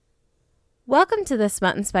Welcome to the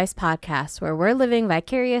Smut and Spice podcast, where we're living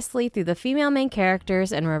vicariously through the female main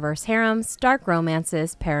characters in reverse harems, dark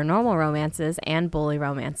romances, paranormal romances, and bully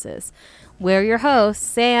romances. We're your hosts,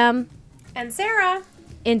 Sam and Sarah.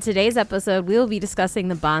 In today's episode, we will be discussing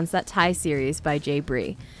the Bonds That Tie series by Jay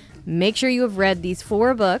Bree. Make sure you have read these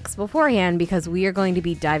 4 books beforehand because we are going to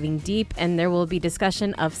be diving deep and there will be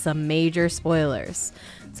discussion of some major spoilers.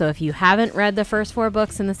 So if you haven't read the first 4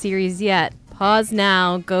 books in the series yet, pause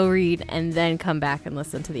now, go read, and then come back and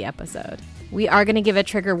listen to the episode. We are going to give a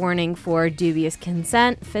trigger warning for dubious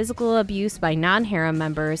consent, physical abuse by non-harem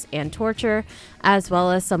members, and torture, as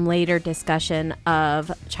well as some later discussion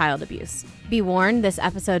of child abuse. Be warned, this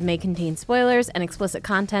episode may contain spoilers and explicit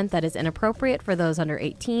content that is inappropriate for those under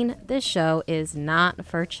 18. This show is not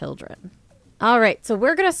for children. All right, so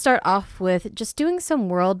we're going to start off with just doing some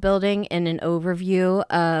world building and an overview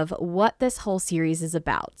of what this whole series is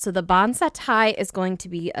about. So The Bonds That Tie is going to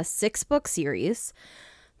be a 6-book series.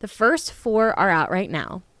 The first 4 are out right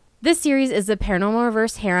now. This series is a paranormal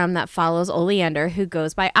reverse harem that follows Oleander, who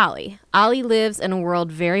goes by Ollie. Ollie lives in a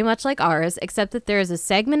world very much like ours, except that there is a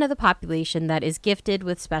segment of the population that is gifted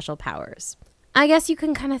with special powers. I guess you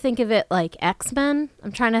can kind of think of it like X-Men.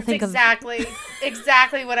 I'm trying to think exactly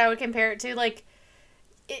what I would compare it to. Like,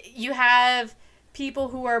 you have people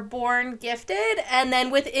who are born gifted, and then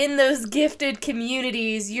within those gifted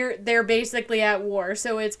communities, they're basically at war.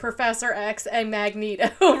 So it's Professor X and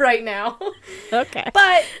Magneto right now. Okay.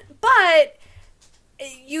 But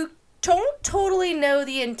you don't totally know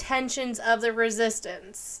the intentions of the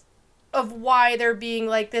Resistance, of why they're being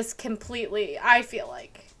like this completely, I feel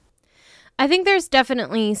like. I think there's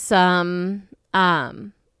definitely some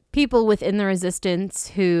people within the Resistance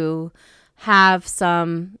who have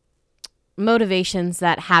some motivations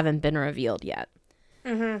that haven't been revealed yet.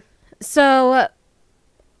 Mm-hmm. So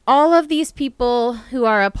all of these people who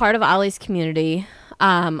are a part of Ollie's community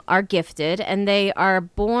are gifted, and they are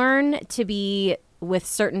born to be with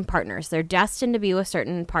certain partners. They're destined to be with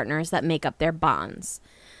certain partners that make up their bonds.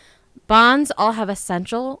 Bonds all have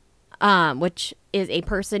essential, which is a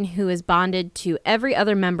person who is bonded to every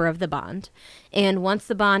other member of the bond. And once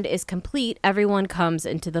the bond is complete, everyone comes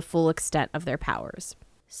into the full extent of their powers.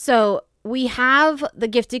 So we have the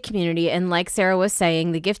gifted community, and like Sarah was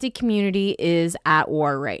saying, the gifted community is at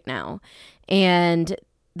war right now. And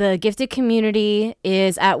the gifted community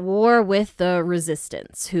is at war with the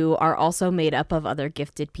Resistance, who are also made up of other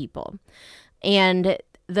gifted people. And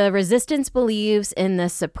the Resistance believes in the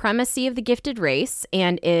supremacy of the gifted race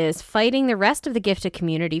and is fighting the rest of the gifted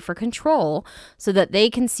community for control so that they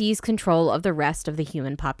can seize control of the rest of the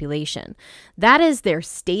human population. That is their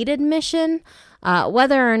stated mission.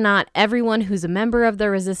 Whether or not everyone who's a member of the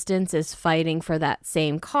Resistance is fighting for that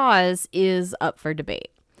same cause is up for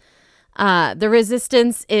debate. The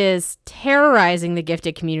Resistance is terrorizing the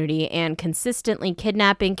gifted community and consistently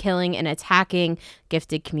kidnapping, killing, and attacking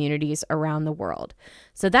gifted communities around the world.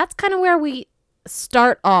 So that's kind of where we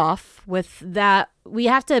start off with that. We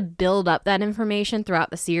have to build up that information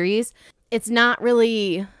throughout the series. It's not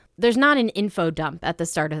really, there's not an info dump at the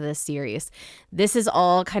start of this series. This is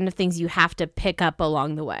all kind of things you have to pick up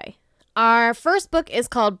along the way. Our first book is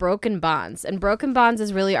called Broken Bonds, and Broken Bonds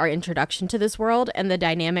is really our introduction to this world and the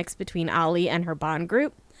dynamics between Ollie and her bond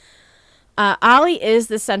group. Ollie is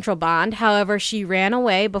the central bond. However, she ran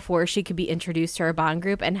away before she could be introduced to her bond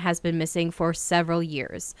group and has been missing for several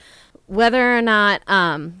years. Whether or not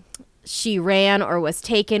she ran or was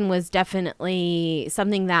taken was definitely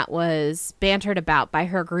something that was bantered about by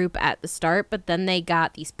her group at the start, but then they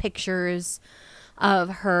got these pictures of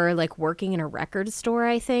her like working in a record store,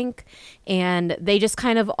 I think, and they just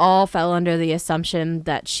kind of all fell under the assumption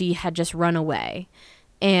that she had just run away.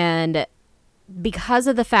 And because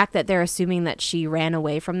of the fact that they're assuming that she ran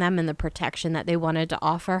away from them and the protection that they wanted to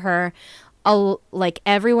offer her, like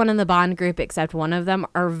everyone in the bond group except one of them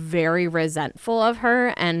are very resentful of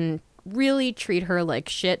her and really treat her like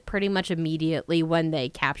shit pretty much immediately when they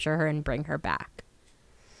capture her and bring her back.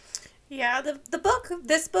 Yeah,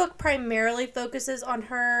 this book primarily focuses on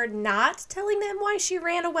her not telling them why she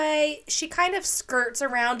ran away. She kind of skirts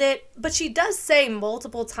around it, but she does say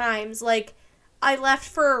multiple times, like, I left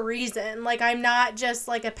for a reason. Like, I'm not just,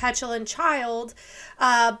 like, a petulant child.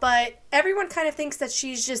 But everyone kind of thinks that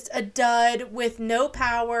she's just a dud with no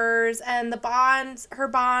powers, and her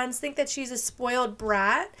bonds think that she's a spoiled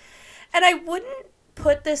brat. And I wouldn't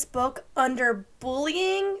put this book under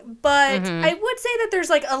bullying, but I would say that there's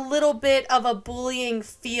like a little bit of a bullying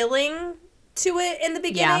feeling to it in the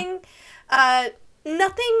beginning. Yeah.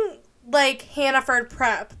 Nothing like Hannaford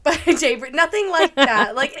Prep by Jay Bree. Nothing like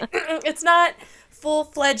that. Like, it's not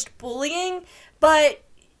full-fledged bullying, but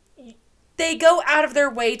they go out of their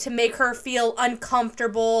way to make her feel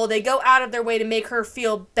uncomfortable. They go out of their way to make her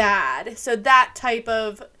feel bad. So that type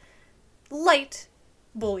of light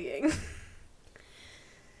bullying.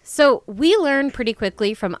 So we learn pretty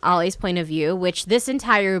quickly from Ollie's point of view, which this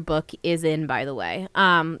entire book is in, by the way.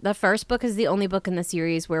 The first book is the only book in the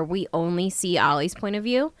series where we only see Ollie's point of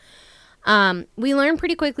view. We learn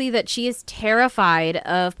pretty quickly that she is terrified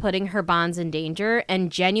of putting her bonds in danger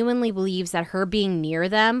and genuinely believes that her being near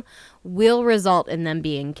them will result in them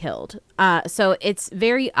being killed. So it's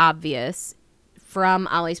very obvious from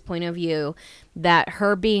Ollie's point of view that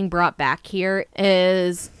her being brought back here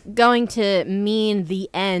is going to mean the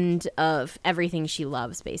end of everything she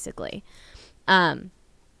loves, basically.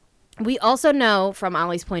 We also know from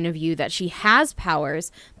Ollie's point of view that she has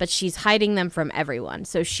powers, but she's hiding them from everyone.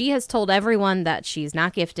 So she has told everyone that she's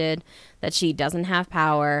not gifted, that she doesn't have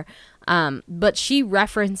power, but she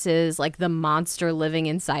references like the monster living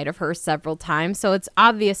inside of her several times. So it's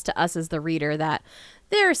obvious to us as the reader that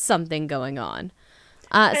there's something going on.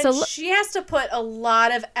 So she has to put a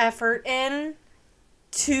lot of effort in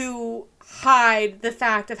to hide the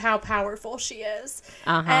fact of how powerful she is.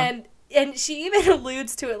 And she even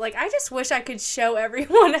alludes to it, like, I just wish I could show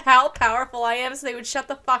everyone how powerful I am so they would shut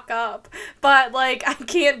the fuck up. But, like, I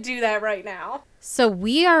can't do that right now. So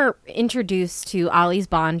we are introduced to Ollie's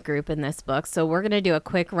Bond group in this book, so we're going to do a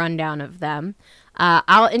quick rundown of them.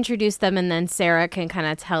 I'll introduce them, and then Sarah can kind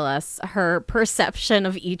of tell us her perception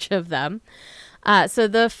of each of them. So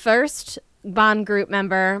the first Bond group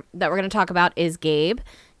member that we're going to talk about is Gabe.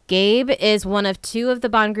 Gabe is one of two of the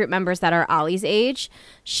Bond group members that are Ollie's age.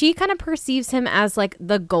 She kind of perceives him as like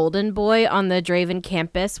the golden boy on the Draven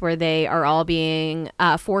campus where they are all being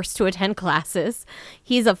forced to attend classes.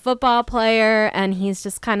 He's a football player and he's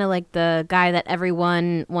just kind of like the guy that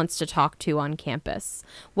everyone wants to talk to on campus.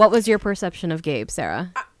 What was your perception of Gabe,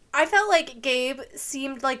 Sarah? I felt like Gabe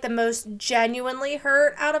seemed like the most genuinely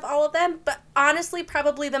hurt out of all of them, but honestly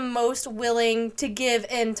probably the most willing to give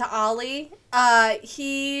in to Ollie.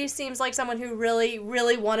 He seems like someone who really,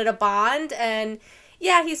 really wanted a bond, and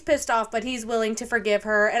yeah, he's pissed off, but he's willing to forgive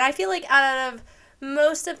her. And I feel like out of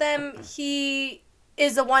most of them, he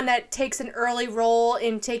is the one that takes an early role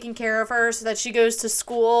in taking care of her so that she goes to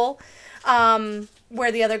school,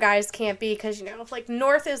 where the other guys can't be, because, you know, like,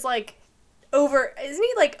 North is like isn't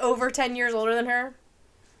he like over 10 years older than her?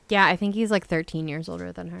 Yeah, I think he's like 13 years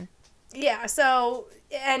older than her. Yeah, so,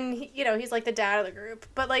 and, you know, he's like the dad of the group.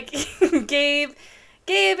 But, like, Gabe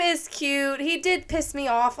is cute. He did piss me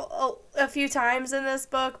off a few times in this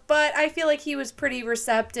book, but I feel like he was pretty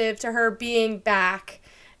receptive to her being back,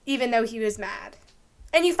 even though he was mad.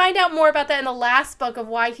 And you find out more about that in the last book of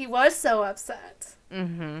why he was so upset.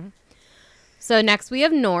 Mm-hmm. So next we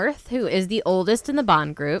have North, who is the oldest in the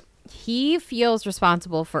Bond group. He feels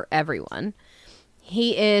responsible for everyone.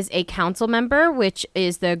 He is a council member, which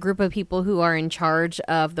is the group of people who are in charge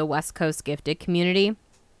of the West Coast gifted community.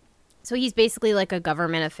 So he's basically like a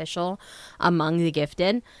government official among the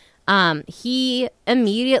gifted. He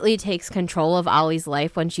immediately takes control of Ollie's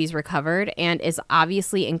life when she's recovered and is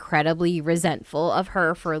obviously incredibly resentful of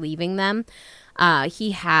her for leaving them.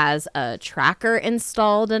 He has a tracker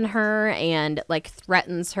installed in her and like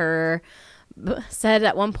threatens her. Said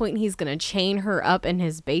at one point he's going to chain her up in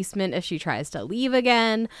his basement if she tries to leave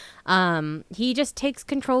again. He just takes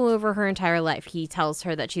control over her entire life. He tells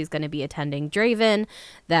her that she's going to be attending Draven,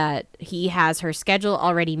 that he has her schedule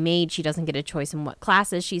already made. She doesn't get a choice in what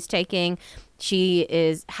classes she's taking. She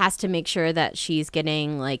has to make sure that she's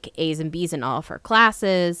getting like A's and B's in all of her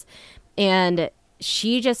classes. And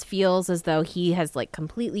she just feels as though he has like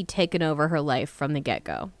completely taken over her life from the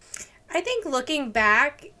get-go. I think looking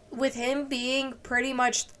back, with him being pretty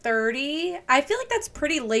much 30, I feel like that's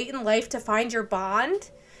pretty late in life to find your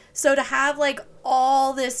bond. So to have, like,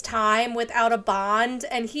 all this time without a bond,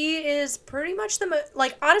 and he is pretty much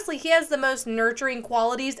honestly, he has the most nurturing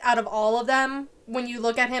qualities out of all of them when you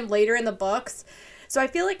look at him later in the books. So I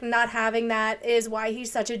feel like not having that is why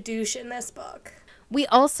he's such a douche in this book. We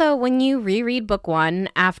also, when you reread book 1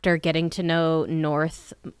 after getting to know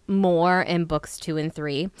North more in books 2 and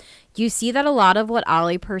 3, you see that a lot of what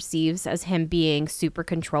Ollie perceives as him being super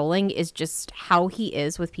controlling is just how he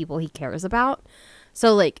is with people he cares about.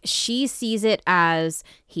 So, like, she sees it as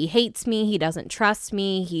he hates me, he doesn't trust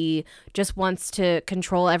me, he just wants to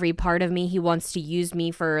control every part of me, he wants to use me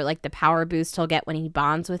for, like, the power boost he'll get when he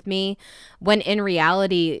bonds with me. When in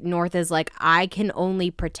reality, North is like, I can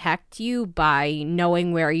only protect you by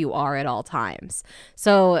knowing where you are at all times.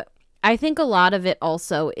 So I think a lot of it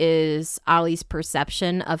also is Ollie's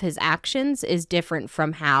perception of his actions is different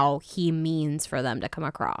from how he means for them to come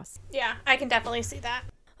across. Yeah, I can definitely see that.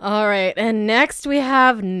 All right, and next we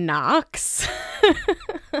have Knox.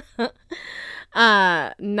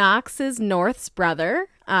 Knox is North's brother,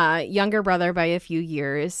 younger brother by a few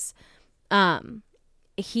years.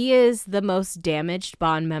 He is the most damaged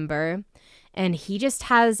Bond member, and he just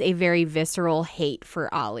has a very visceral hate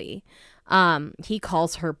for Ollie. He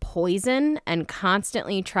calls her poison and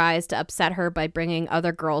constantly tries to upset her by bringing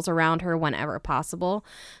other girls around her whenever possible.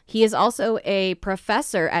 He is also a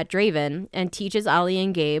professor at Draven and teaches Ollie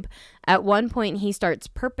and Gabe. At one point, he starts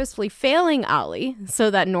purposefully failing Ollie so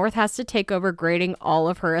that North has to take over grading all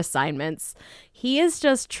of her assignments. He is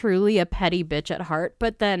just truly a petty bitch at heart,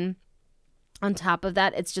 but then on top of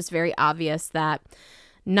that, it's just very obvious that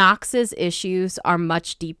Knox's issues are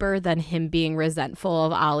much deeper than him being resentful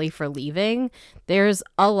of Ollie for leaving. There's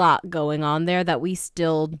a lot going on there that we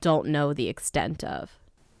still don't know the extent of.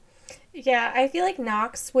 Yeah, I feel like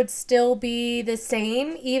Knox would still be the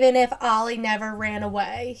same even if Ollie never ran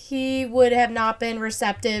away. He would have not been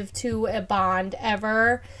receptive to a bond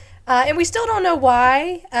ever. And we still don't know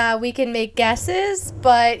why. We can make guesses,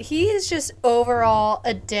 but he is just overall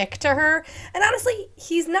a dick to her. And honestly,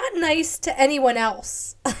 he's not nice to anyone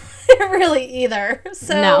else, really, either.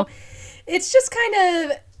 So No. It's just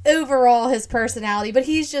kind of overall his personality, but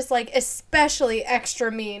he's just like especially extra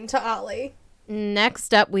mean to Ollie.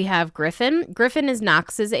 Next up, we have Griffin. Griffin is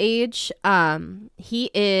Knox's age. He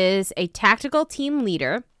is a tactical team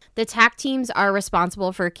leader. The TAC teams are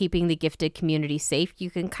responsible for keeping the gifted community safe.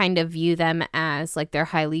 You can kind of view them as like they're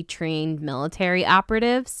highly trained military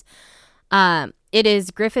operatives. It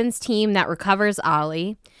is Griffin's team that recovers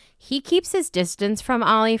Ollie. He keeps his distance from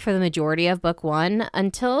Ollie for the majority of book 1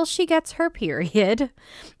 until she gets her period.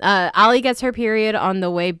 Ollie gets her period on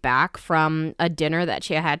the way back from a dinner that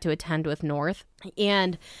she had to attend with North.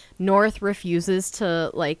 And North refuses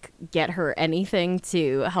to like get her anything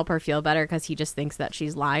to help her feel better because he just thinks that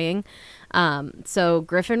she's lying. So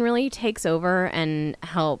Griffin really takes over and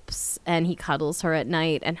helps, and he cuddles her at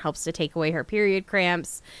night and helps to take away her period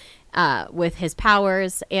cramps with his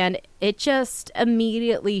powers, and it just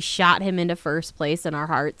immediately shot him into first place in our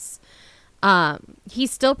hearts. He's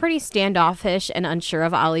still pretty standoffish and unsure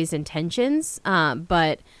of Ollie's intentions,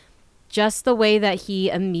 but just the way that he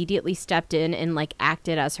immediately stepped in and like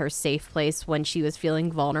acted as her safe place when she was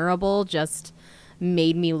feeling vulnerable just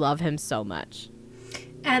made me love him so much.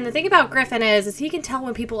 And the thing about Griffin is he can tell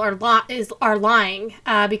when people are lying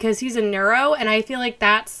because he's a neuro, and I feel like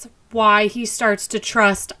that's why he starts to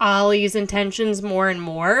trust Ollie's intentions more and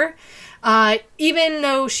more. Even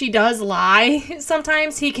though she does lie,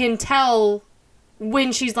 sometimes he can tell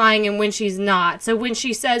when she's lying and when she's not. So when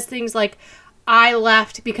she says things like, I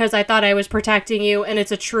left because I thought I was protecting you, and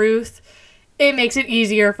it's a truth, it makes it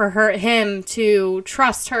easier for him to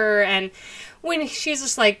trust her. And when she's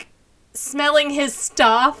just like smelling his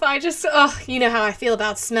stuff, you know how I feel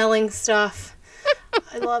about smelling stuff.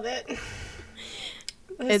 I love it.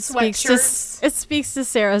 It speaks to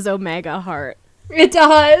Sarah's Omega heart. It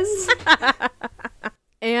does.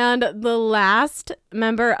 And the last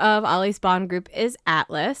member of Ollie's bond group is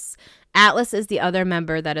Atlas. Atlas is the other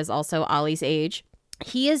member that is also Ollie's age.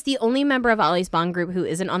 He is the only member of Ollie's bond group who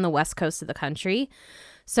isn't on the west coast of the country.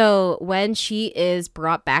 So when she is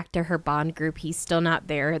brought back to her bond group, he's still not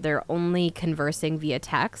there. They're only conversing via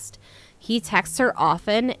text. He texts her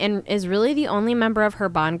often and is really the only member of her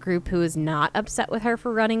bond group who is not upset with her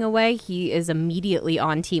for running away. He is immediately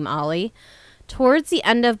on Team Ollie. Towards the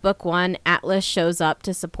end of book 1, Atlas shows up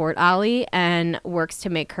to support Ollie and works to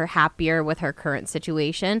make her happier with her current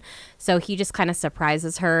situation. So he just kind of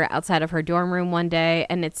surprises her outside of her dorm room one day,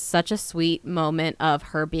 and it's such a sweet moment of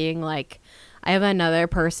her being like, I have another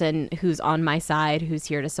person who's on my side who's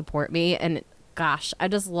here to support me. And gosh, I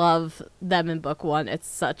just love them in book 1. It's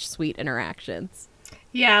such sweet interactions.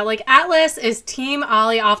 Yeah, like Atlas is Team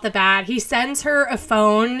Ollie off the bat. He sends her a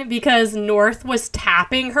phone because North was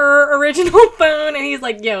tapping her original phone, and he's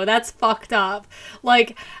like, yo, that's fucked up.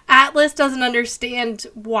 Like, Atlas doesn't understand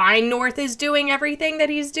why North is doing everything that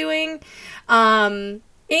he's doing.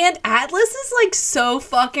 And Atlas is, like, so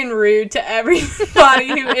fucking rude to everybody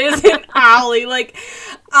who isn't Ollie. Like,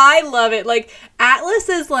 I love it. Like, Atlas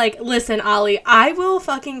is like, listen, Ollie, I will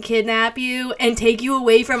fucking kidnap you and take you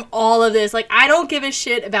away from all of this. Like, I don't give a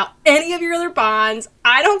shit about any of your other bonds.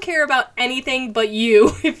 I don't care about anything but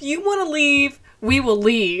you. If you want to leave, we will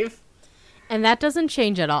leave. And that doesn't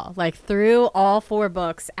change at all. Like, through all 4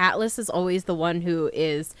 books, Atlas is always the one who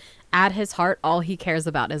is, at his heart, all he cares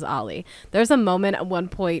about is Ollie. There's a moment at one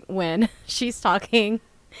point when she's talking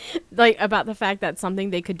Like, about the fact that something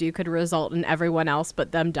they could do could result in everyone else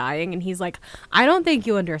but them dying. And he's like, I don't think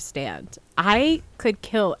you understand. I could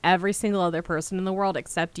kill every single other person in the world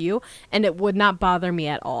except you, and it would not bother me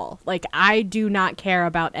at all. Like, I do not care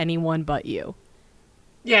about anyone but you.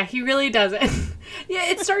 Yeah, he really doesn't. Yeah,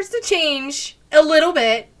 it starts to change a little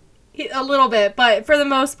bit, but for the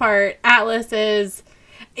most part, Atlas is,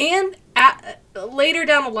 and later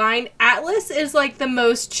down the line, Atlas is like the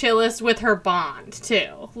most chillest with her bond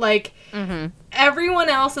too. Like, everyone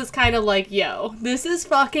else is kind of like, yo, this is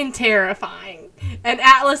fucking terrifying. And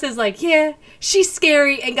Atlas is like, yeah, she's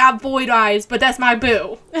scary and got void eyes, but that's my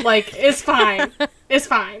boo. Like, it's fine. It's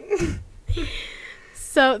fine.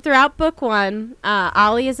 So throughout book one,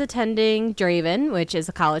 Ollie is attending Draven, which is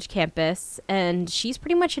a college campus, and she's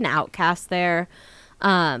pretty much an outcast there.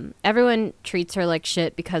 Everyone treats her like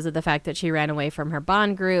shit because of the fact that she ran away from her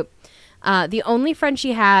bond group. The only friend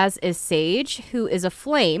she has is Sage, who is a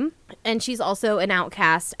flame, and she's also an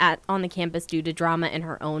outcast on the campus due to drama in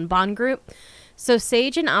her own bond group. So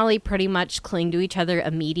Sage and Ollie pretty much cling to each other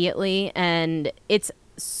immediately, and it's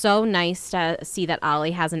so nice to see that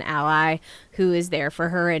Ollie has an ally who is there for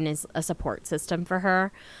her and is a support system for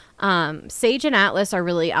her. Sage and Atlas are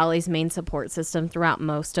really Ollie's main support system throughout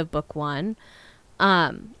most of book one.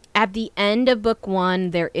 At the end of book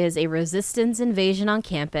one, there is a resistance invasion on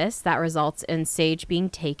campus that results in Sage being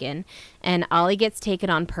taken, and Ollie gets taken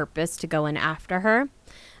on purpose to go in after her.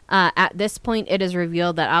 At this point, it is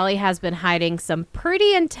revealed that Ollie has been hiding some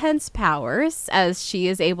pretty intense powers, as she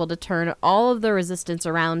is able to turn all of the resistance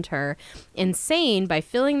around her insane by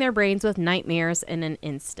filling their brains with nightmares in an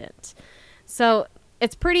instant. So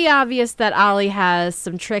it's pretty obvious that Ollie has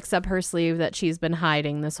some tricks up her sleeve that she's been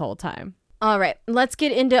hiding this whole time. All right, let's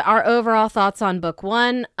get into our overall thoughts on book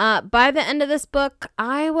one. By the end of this book,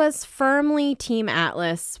 I was firmly Team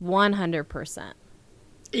Atlas 100%.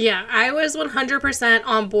 Yeah, I was 100%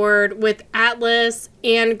 on board with Atlas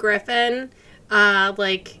and Griffin.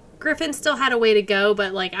 Griffin still had a way to go,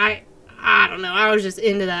 but, I don't know. I was just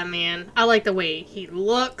into that man. I like the way he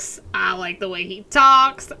looks. I like the way he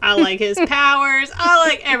talks. I like his powers. I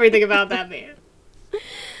like everything about that man.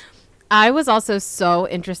 I was also so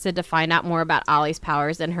interested to find out more about Ollie's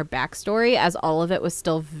powers and her backstory, as all of it was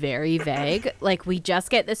still very vague. Like, we just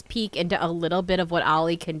get this peek into a little bit of what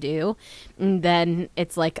Ollie can do, and then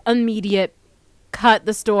it's like immediate cut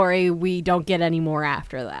the story. We don't get any more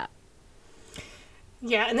after that.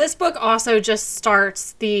 Yeah, and this book also just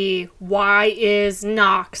starts the why is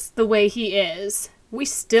Nox the way he is. We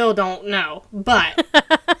still don't know, but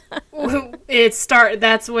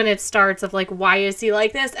that's when it starts of why is he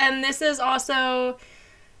like this? And this is also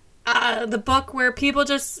the book where people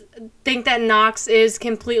just think that Nox is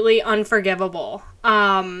completely unforgivable.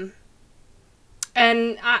 And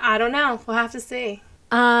I don't know. We'll have to see.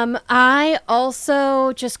 I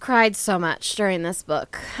also just cried so much during this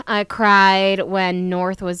book. I cried when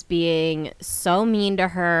North was being so mean to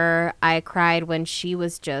her. I cried when she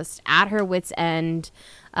was just at her wit's end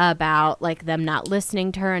about them not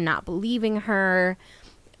listening to her and not believing her.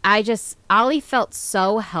 Ollie felt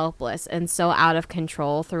so helpless and so out of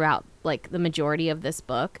control throughout the majority of this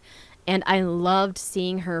book. And I loved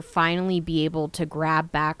seeing her finally be able to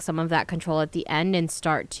grab back some of that control at the end and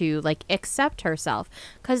start to accept herself.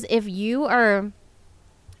 Because if you are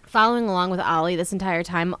following along with Ollie this entire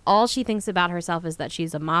time, all she thinks about herself is that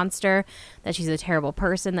she's a monster, that she's a terrible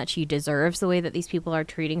person, that she deserves the way that these people are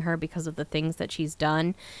treating her because of the things that she's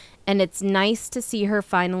done. And it's nice to see her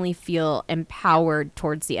finally feel empowered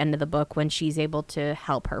towards the end of the book when she's able to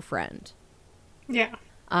help her friend. Yeah.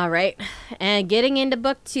 All right, and getting into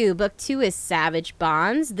book two. Book two is Savage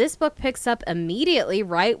Bonds. This book picks up immediately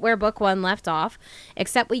right where book one left off,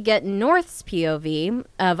 except we get North's POV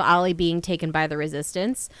of Ollie being taken by the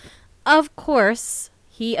Resistance. Of course,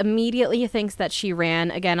 he immediately thinks that she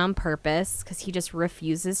ran again on purpose because he just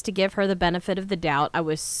refuses to give her the benefit of the doubt. I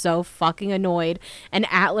was so fucking annoyed. And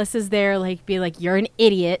Atlas is there being like, you're an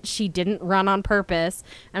idiot. She didn't run on purpose.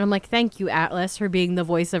 And I'm like, thank you, Atlas, for being the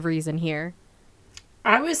voice of reason here.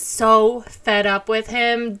 I was so fed up with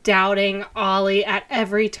him doubting Ollie at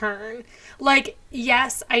every turn.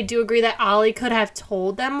 Yes, I do agree that Ollie could have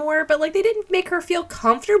told them more, but, they didn't make her feel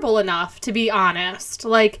comfortable enough, to be honest.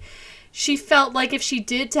 She felt like if she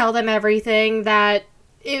did tell them everything, that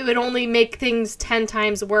it would only make things 10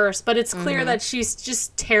 times worse. But it's clear that she's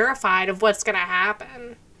just terrified of what's going to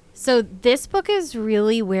happen. So this book is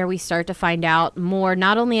really where we start to find out more,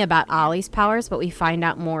 not only about Ollie's powers, but we find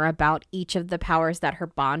out more about each of the powers that her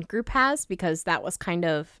bond group has, because that was kind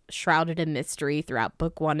of shrouded in mystery throughout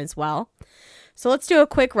book one as well. So let's do a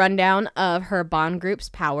quick rundown of her bond group's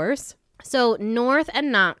powers. So North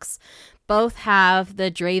and Nox both have the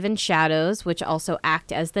Draven Shadows, which also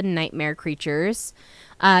act as the nightmare creatures.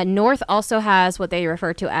 North also has what they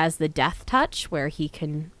refer to as the Death Touch, where he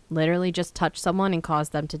can literally just touch someone and cause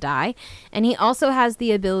them to die. And he also has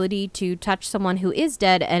the ability to touch someone who is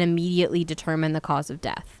dead and immediately determine the cause of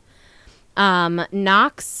death.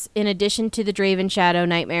 Nox, in addition to the Draven Shadow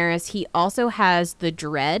nightmares, he also has the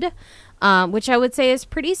Dread, which I would say is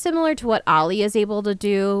pretty similar to what Ollie is able to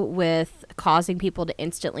do with causing people to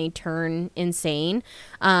instantly turn insane.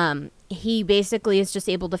 He basically is just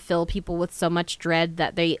able to fill people with so much dread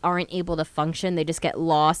that they aren't able to function. They just get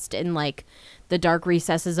lost in like the dark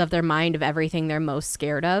recesses of their mind of everything they're most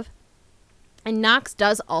scared of. And Nox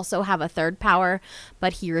does also have a third power,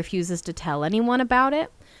 but he refuses to tell anyone about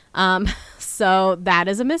it. So that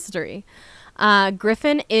is a mystery.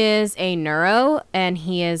 Griffin is a neuro, and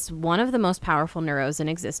he is one of the most powerful neuros in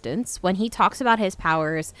existence. When he talks about his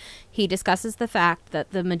powers, he discusses the fact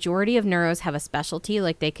that the majority of neuros have a specialty,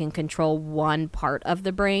 like they can control one part of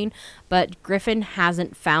the brain, but Griffin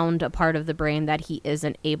hasn't found a part of the brain that he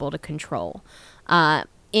isn't able to control.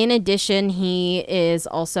 In addition, he is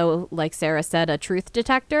also, like Sarah said, a truth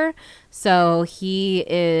detector. So he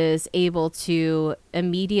is able to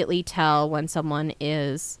immediately tell when someone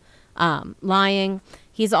is lying.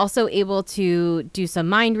 He's also able to do some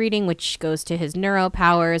mind reading, which goes to his neuro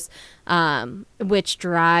powers, which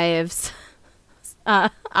drives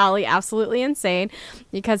Ollie absolutely insane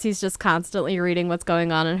because he's just constantly reading what's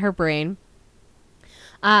going on in her brain.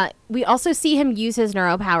 We also see him use his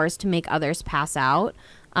neuro powers to make others pass out.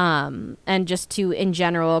 And just to, in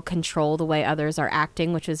general, control the way others are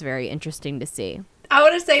acting, which was very interesting to see. I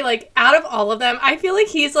want to say, like, out of all of them, I feel like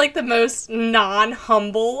he's, like, the most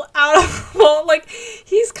non-humble out of all. Like,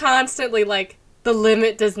 he's constantly, like, the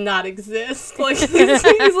limit does not exist. Like, he's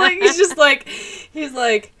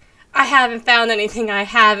like, I haven't found anything I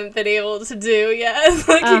haven't been able to do yet.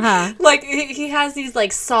 Like, he has these,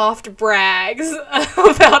 like, soft brags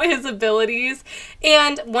about his abilities.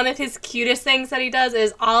 And one of his cutest things that he does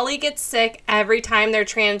is Ollie gets sick every time they're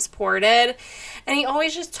transported. And he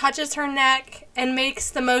always just touches her neck and makes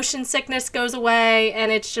the motion sickness goes away. And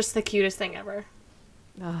it's just the cutest thing ever.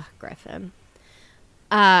 Oh, Griffin.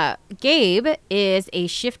 Gabe is a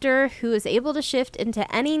shifter who is able to shift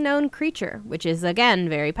into any known creature, which is, again,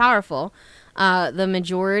 very powerful. The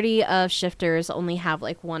majority of shifters only have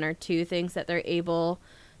like one or two things that they're able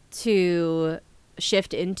to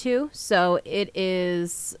shift into. So it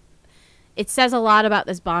says a lot about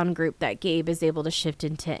this bond group that Gabe is able to shift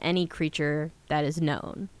into any creature that is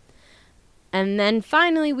known. And then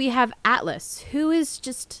finally we have Atlas, who is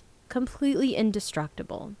just completely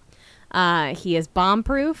indestructible. He is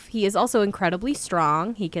bomb-proof. He is also incredibly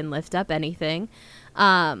strong. He can lift up anything.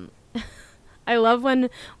 I love when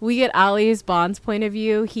we get Ollie's Bond's point of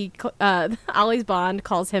view. Ollie's Bond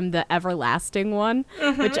calls him the everlasting one,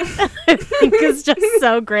 which I think is just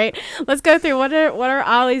so great. Let's go through what are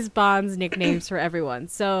Ollie's Bond's nicknames for everyone.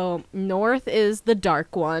 So North is the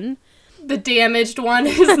dark one. The damaged one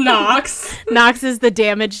is Nox. Nox is the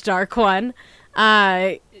damaged dark one.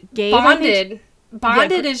 Gabe,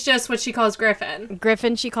 Bonded is just what she calls Griffin.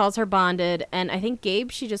 Griffin, she calls her bonded, and I think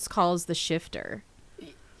Gabe, she just calls the shifter.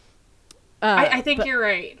 I think you're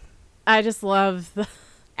right. I just love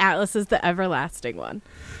Atlas is the everlasting one.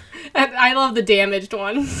 And I love the damaged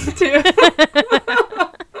one, too.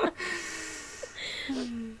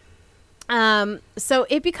 So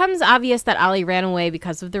it becomes obvious that Ollie ran away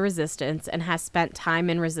because of the resistance and has spent time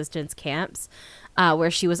in resistance camps.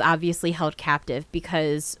 Where she was obviously held captive,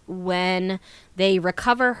 because when they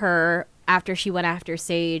recover her after she went after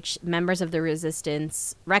Sage, members of the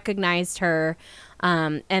resistance recognized her,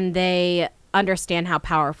 and they understand how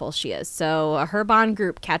powerful she is. So her bond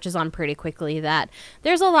group catches on pretty quickly that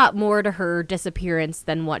there's a lot more to her disappearance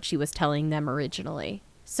than what she was telling them originally.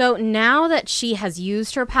 So now that she has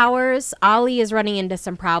used her powers, Ollie is running into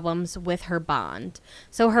some problems with her bond.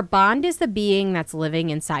 So her bond is the being that's living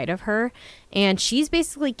inside of her, and she's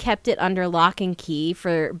basically kept it under lock and key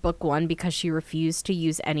for book 1 because she refused to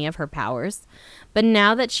use any of her powers. But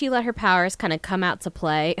now that she let her powers kind of come out to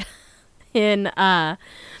play at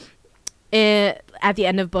the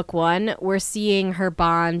end of book 1, we're seeing her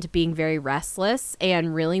bond being very restless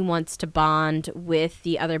and really wants to bond with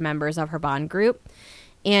the other members of her bond group.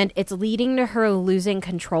 And it's leading to her losing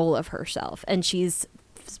control of herself. And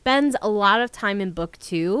spends a lot of time in book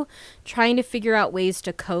 2 trying to figure out ways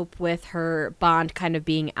to cope with her bond kind of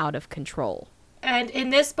being out of control. And in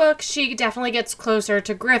this book, she definitely gets closer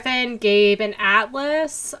to Griffin, Gabe, and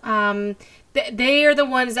Atlas. They are the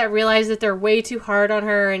ones that realize that they're way too hard on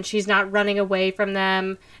her and she's not running away from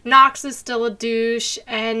them. Knox is still a douche,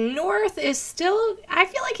 and North is still, I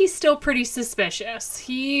feel like he's still pretty suspicious.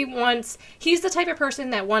 He's the type of person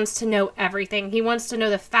that wants to know everything. He wants to know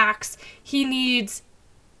the facts. He needs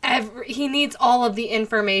all of the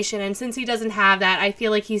information, and since he doesn't have that, I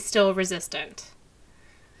feel like he's still resistant.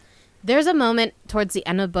 There's a moment towards the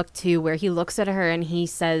end of book 2 where he looks at her and he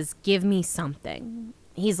says, "Give me something."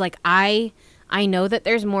 He's like, I know that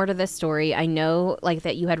there's more to this story. I know, like,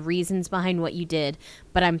 that you had reasons behind what you did,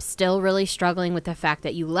 but I'm still really struggling with the fact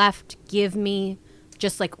that you left. Give me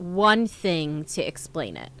just, like, one thing to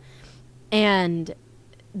explain it. And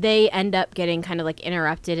they end up getting kind of, like,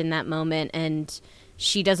 interrupted in that moment, and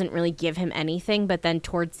she doesn't really give him anything. But then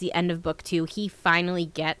towards the end of book 2, he finally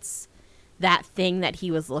gets that thing that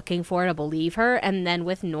he was looking for to believe her. And then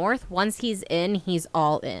with North, once he's in, he's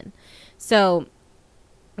all in. So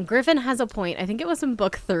Griffin has a point, I think it was in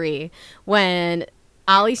book 3, when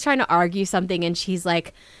Ollie's trying to argue something and she's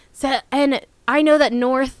like, and I know that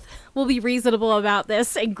North will be reasonable about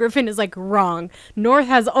this, and Griffin is like, wrong. North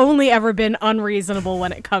has only ever been unreasonable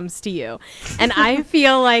when it comes to you. And I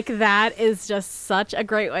feel like that is just such a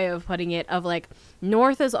great way of putting it, of like,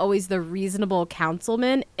 North is always the reasonable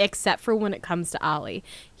councilman, except for when it comes to Ollie.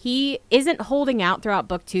 He isn't holding out throughout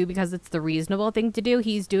book 2 because it's the reasonable thing to do.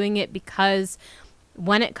 He's doing it because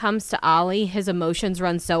when it comes to Ollie, his emotions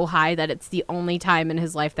run so high that it's the only time in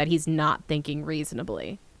his life that he's not thinking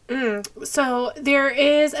reasonably. So there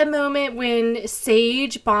is a moment when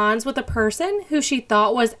Sage bonds with a person who she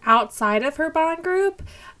thought was outside of her bond group.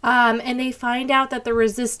 And they find out that the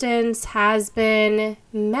Resistance has been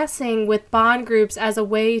messing with bond groups as a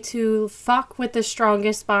way to fuck with the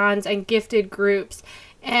strongest bonds and gifted groups.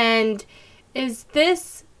 And is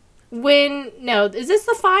this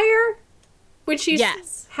the fire? When she's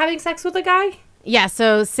having sex with a guy? Yeah,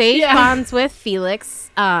 so Sage bonds with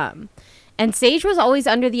Felix. And Sage was always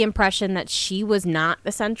under the impression that she was not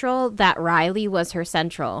the central, that Riley was her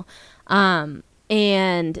central.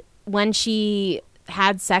 And when she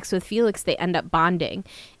had sex with Felix, they end up bonding.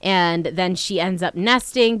 And then she ends up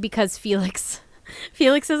nesting because Felix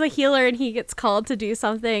is a healer and he gets called to do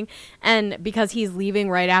something, and because he's leaving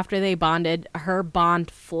right after they bonded, her bond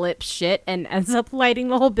flips shit and ends up lighting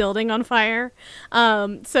the whole building on fire.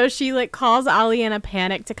 So she like calls Ollie in a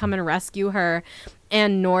panic to come and rescue her,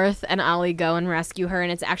 and North and Ollie go and rescue her,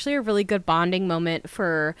 and it's actually a really good bonding moment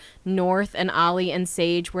for North and Ollie and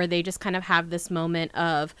Sage, where they just kind of have this moment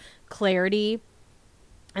of clarity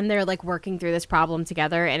and they're like working through this problem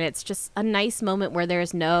together, and it's just a nice moment where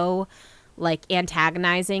there's no like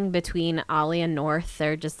antagonizing between Ollie and North.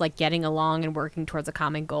 They're just like getting along and working towards a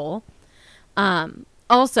common goal.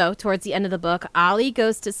 Also, towards the end of the book, Ollie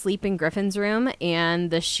goes to sleep in Griffin's room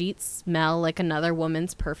and the sheets smell like another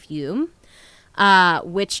woman's perfume,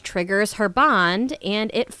 which triggers her bond, and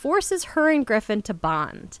it forces her and Griffin to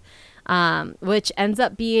bond, which ends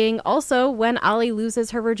up being also when Ollie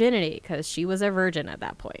loses her virginity, because she was a virgin at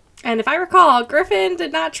that point. And if I recall, Griffin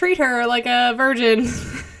did not treat her like a virgin.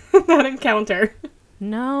 That encounter.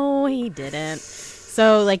 No, he didn't.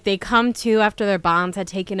 So like they come to after their bonds had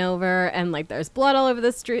taken over, and like there's blood all over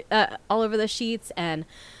the street, all over the sheets, and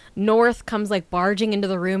North comes like barging into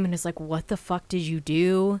the room and is like, "What the fuck did you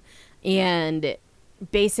do?" And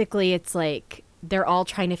basically it's like they're all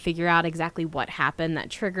trying to figure out exactly what happened that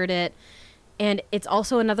triggered it. And it's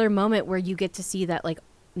also another moment where you get to see that like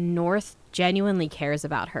North genuinely cares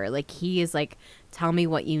about her. Like he is like, "Tell me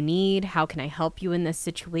what you need. How can I help you in this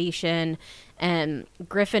situation?" And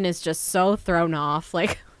Griffin is just so thrown off.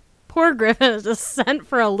 Like, poor Griffin is just sent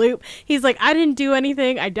for a loop. He's like, "I didn't do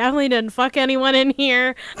anything. I definitely didn't fuck anyone in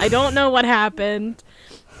here. I don't know what happened."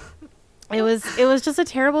 It was just a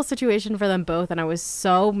terrible situation for them both, and I was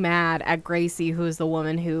so mad at Gracie, who is the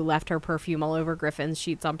woman who left her perfume all over Griffin's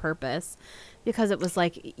sheets on purpose, because it was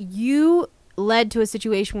like, you led to a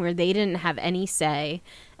situation where they didn't have any say,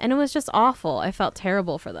 and it was just awful. I felt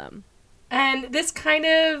terrible for them. And this kind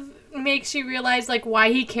of makes you realize like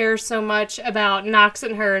why he cares so much about Knox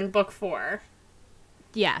and her in book 4.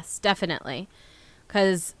 Yes, definitely.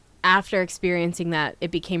 Because after experiencing that,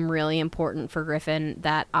 it became really important for Griffin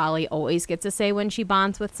that Ollie always gets a say when she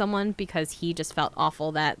bonds with someone, because he just felt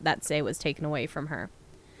awful that that say was taken away from her.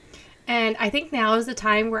 And I think now is the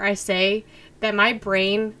time where I say that my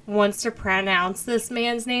brain wants to pronounce this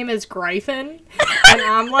man's name as Gryphon. And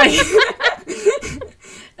I'm like,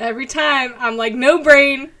 every time I'm like, no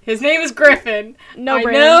brain, his name is Griffin. No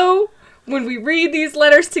brain. I know when we read these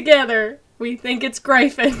letters together, We think it's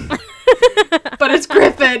Gryphon. But it's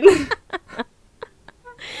Griffin.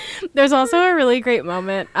 There's also a really great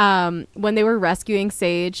moment when they were rescuing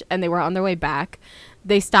Sage and they were on their way back.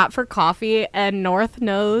 They stop for coffee and North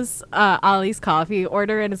knows Ollie's coffee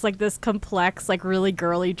order, and it's like this complex, like really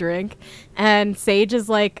girly drink. And Sage is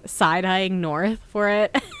like side-eyeing North for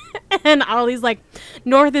it. And Ollie's like,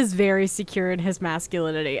 North is very secure in his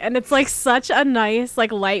masculinity. And it's like such a nice,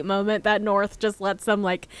 like light moment that North just lets them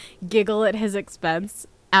like giggle at his expense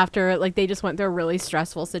after like they just went through a really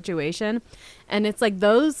stressful situation. And it's like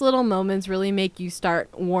those little moments really make you start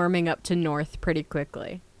warming up to North pretty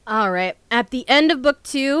quickly. All right. At the end of book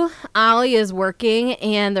 2, Ollie is working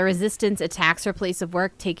and the Resistance attacks her place of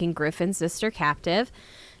work, taking Griffin's sister captive.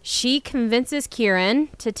 She convinces Kieran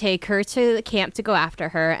to take her to the camp to go after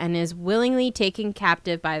her and is willingly taken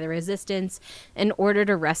captive by the Resistance in order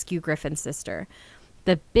to rescue Griffin's sister.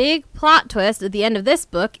 The big plot twist at the end of this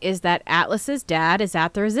book is that Atlas's dad is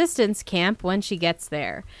at the Resistance camp when she gets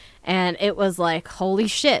there. And it was like, holy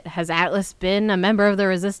shit, has Atlas been a member of the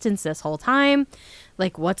Resistance this whole time?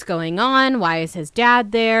 Like, what's going on? Why is his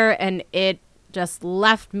dad there? And it just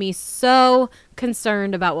left me so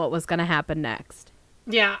concerned about what was going to happen next.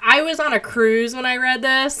 Yeah, I was on a cruise when I read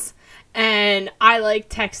this, and I, like,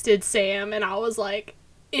 texted Sam, and I was, like,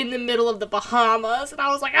 in the middle of the Bahamas, and I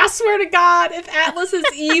was like, I swear to God, if Atlas is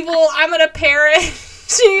evil, I'm gonna perish.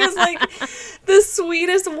 She is, like, the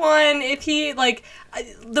sweetest one. If he, like,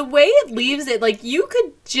 the way it leaves it, like, you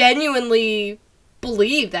could genuinely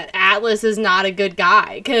believe that Atlas is not a good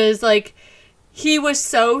guy, because, like, he was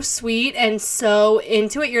so sweet and so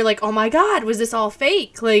into it. You're like, oh my God, was this all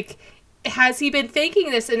fake? Like, has he been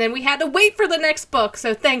faking this? And then we had to wait for the next book.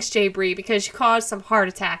 So thanks, Jay Bree, because you caused some heart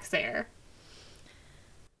attacks there.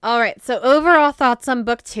 All right. So overall thoughts on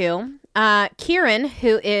book 2. Kieran,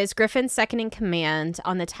 who is Griffin's second in command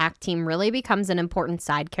on the TAC team, really becomes an important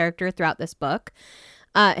side character throughout this book.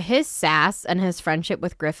 His sass and his friendship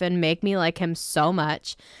with Griffin make me like him so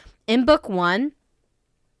much. In book 1,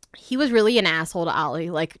 he was really an asshole to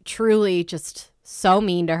Ollie, like truly just so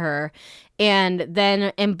mean to her. And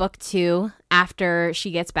then in book 2, after she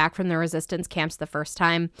gets back from the Resistance camps the first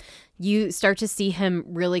time, you start to see him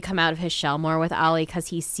really come out of his shell more with Ollie because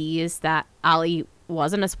he sees that Ollie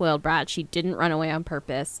wasn't a spoiled brat. She didn't run away on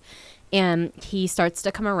purpose. And he starts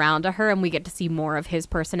to come around to her, and we get to see more of his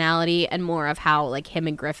personality and more of how like him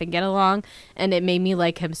and Griffin get along. And it made me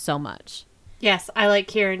like him so much. Yes, I like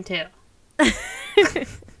Kieran too.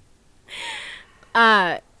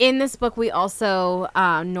 In this book, we also,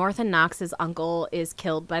 North and Nox's uncle is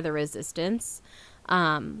killed by the Resistance.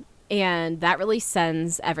 And that really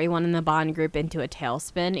sends everyone in the Bond group into a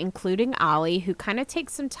tailspin, including Ollie, who kind of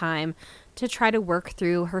takes some time to try to work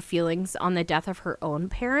through her feelings on the death of her own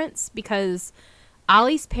parents, because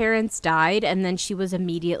Ollie's parents died and then she was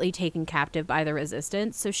immediately taken captive by the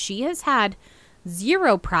Resistance. So she has had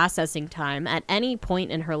zero processing time at any point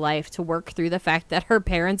in her life to work through the fact that her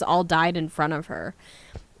parents all died in front of her.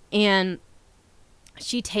 And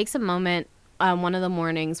she takes a moment one of the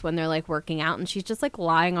mornings when they're like working out, and she's just like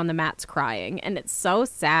lying on the mats crying. And it's so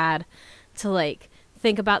sad to like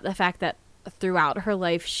think about the fact that throughout her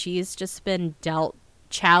life, she's just been dealt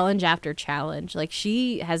challenge after challenge. Like,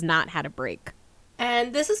 she has not had a break.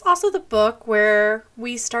 And this is also the book where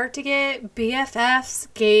we start to get BFFs,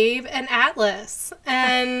 Gabe and Atlas.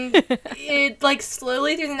 And it, like,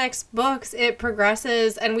 slowly through the next books, it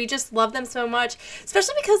progresses, and we just love them so much.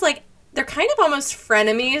 Especially because, like, they're kind of almost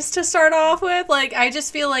frenemies to start off with. Like, I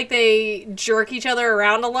just feel like they jerk each other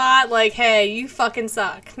around a lot. Like, hey, you fucking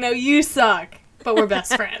suck. No, you suck. But we're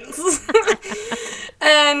best friends.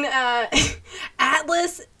 And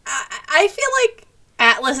Atlas, I feel like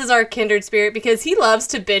Atlas is our kindred spirit because he loves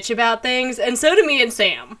to bitch about things, and so do me and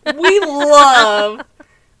Sam. We love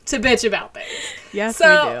to bitch about things. Yes, we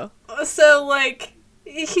do. So, like,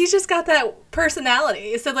 he's just got that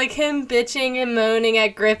personality. So, like, him bitching and moaning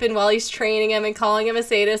at Griffin while he's training him and calling him a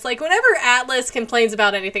sadist. Like, whenever Atlas complains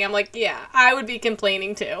about anything, I'm like, yeah, I would be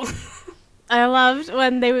complaining too. I loved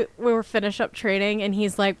when we were finished up training, and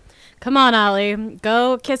he's like, come on, Ollie,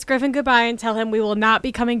 go kiss Griffin goodbye and tell him we will not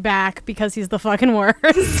be coming back because he's the fucking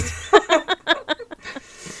worst.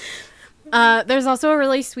 There's also a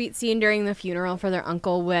really sweet scene during the funeral for their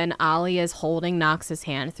uncle when Ollie is holding Nox's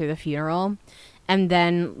hand through the funeral. And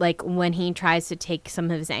then, like, when he tries to take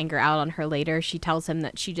some of his anger out on her later, she tells him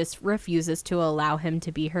that she just refuses to allow him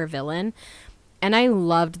to be her villain. And I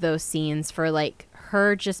loved those scenes for, like,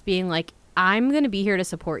 her just being like, I'm going to be here to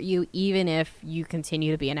support you even if you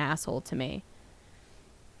continue to be an asshole to me.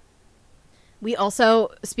 We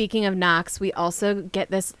also, speaking of Nox, we also get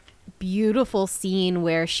this beautiful scene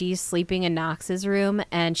where she's sleeping in Nox's room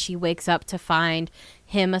and she wakes up to find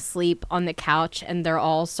him asleep on the couch and they're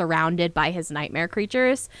all surrounded by his nightmare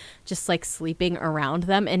creatures, just like sleeping around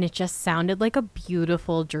them. And it just sounded like a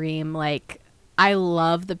beautiful dream. Like, I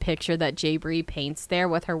love the picture that J. Bree paints there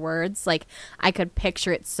with her words. Like, I could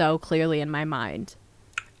picture it so clearly in my mind.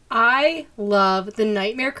 I love the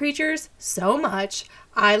nightmare creatures so much.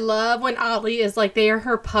 I love when Ollie is like, they are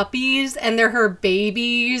her puppies and they're her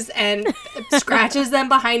babies and scratches them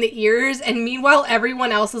behind the ears. And meanwhile,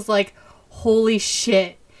 everyone else is like, holy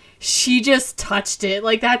shit, she just touched it.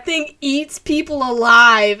 Like, that thing eats people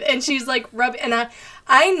alive. And she's like, and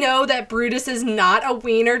I know that Brutus is not a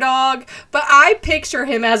wiener dog, but I picture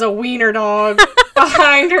him as a wiener dog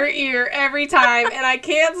behind her ear every time. And I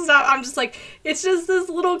can't stop. I'm just like, it's just this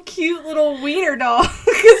little cute little wiener dog.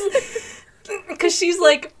 Because she's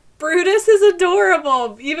like, Brutus is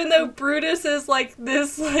adorable, even though Brutus is like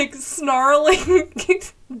this like snarling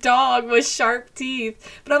dog with sharp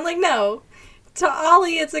teeth. But I'm like, no, to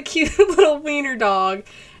Ollie it's a cute little wiener dog.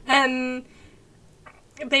 And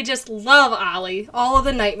they just love Ollie. All of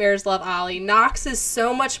the nightmares love Ollie. Nox is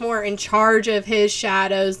so much more in charge of his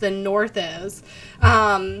shadows than North is.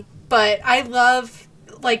 But I love,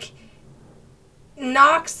 like,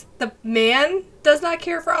 Nox, the man, does not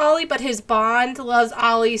care for Ollie, but his bond loves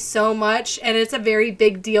Ollie so much, and it's a very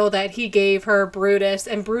big deal that he gave her Brutus,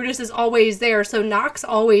 and Brutus is always there, so Nox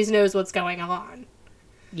always knows what's going on.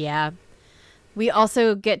 Yeah. We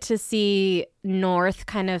also get to see North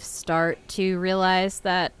kind of start to realize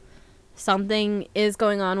that something is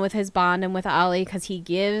going on with his bond and with Ollie, because he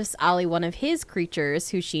gives Ollie one of his creatures,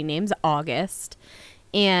 who she names August.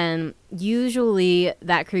 And usually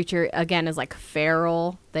that creature, again, is like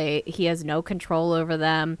feral. He has no control over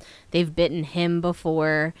them. They've bitten him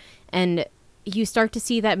before. And you start to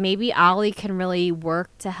see that maybe Ollie can really work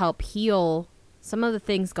to help heal some of the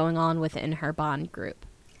things going on within her bond group.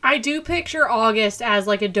 I do picture August as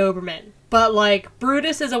like a Doberman, but like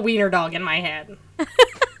Brutus is a wiener dog in my head.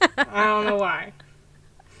 I don't know why.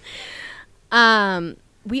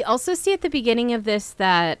 We also see at the beginning of this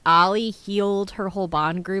that Ollie healed her whole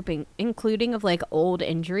bond group, including of like old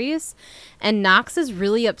injuries. And Nox is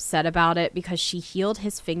really upset about it because she healed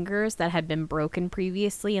his fingers that had been broken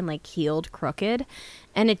previously and like healed crooked.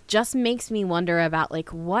 And it just makes me wonder about like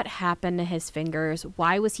what happened to his fingers.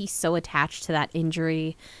 Why was he so attached to that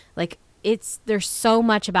injury? Like, there's so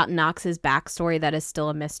much about Nox's backstory that is still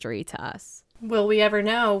a mystery to us. Will we ever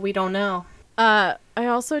know? We don't know. I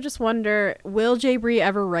also just wonder, will J. Bree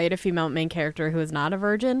ever write a female main character who is not a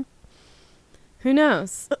virgin? Who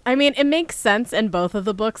knows? I mean, it makes sense in both of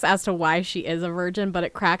the books as to why she is a virgin, but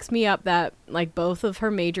it cracks me up that, like, both of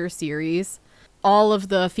her major series, all of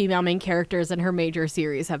the female main characters in her major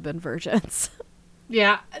series have been virgins.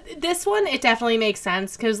 Yeah, this one, it definitely makes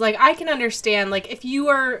sense, because, like, I can understand, like, if you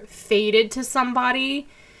are fated to somebody,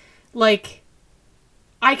 like,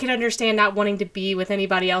 I can understand not wanting to be with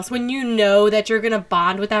anybody else when you know that you're going to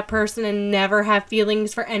bond with that person and never have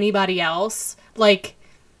feelings for anybody else. Like,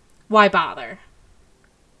 why bother?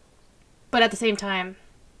 But at the same time,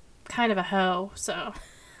 kind of a hoe, so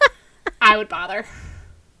I would bother.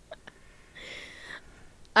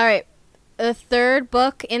 All right. The third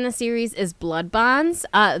book in the series is Blood Bonds.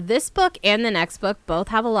 This book and the next book both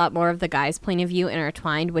have a lot more of the guy's point of view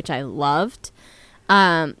intertwined, which I loved.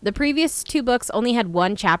 The previous two books only had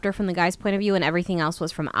one chapter from the guy's point of view and everything else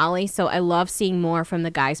was from Ollie, so I love seeing more from the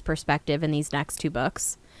guy's perspective in these next two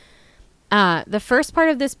books. The first part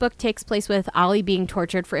of this book takes place with Ollie being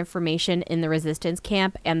tortured for information in the resistance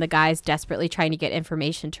camp and the guys desperately trying to get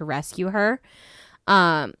information to rescue her.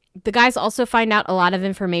 The guys also find out a lot of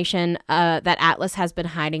information that Atlas has been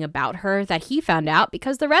hiding about her that he found out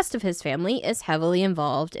because the rest of his family is heavily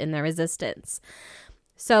involved in the resistance.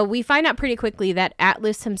 So we find out pretty quickly that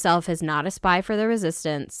Atlas himself is not a spy for the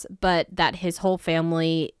Resistance, but that his whole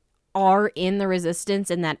family are in the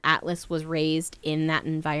Resistance and that Atlas was raised in that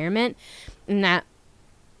environment, and that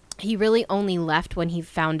he really only left when he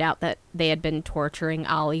found out that they had been torturing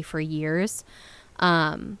Ollie for years.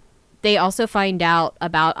 They also find out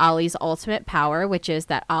about Ollie's ultimate power, which is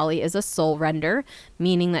that Ollie is a soul render,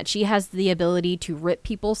 meaning that she has the ability to rip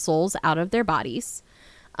people's souls out of their bodies.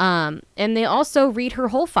 And they also read her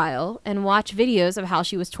whole file and watch videos of how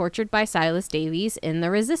she was tortured by Silas Davies in the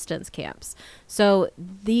resistance camps. So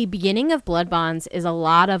the beginning of Blood Bonds is a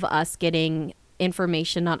lot of us getting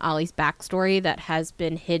information on Ollie's backstory that has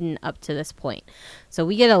been hidden up to this point. So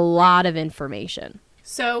we get a lot of information.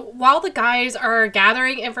 So while the guys are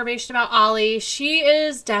gathering information about Ollie, she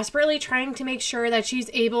is desperately trying to make sure that she's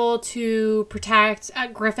able to protect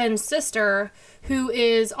Griffin's sister, who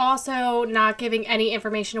is also not giving any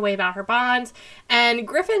information away about her bonds. And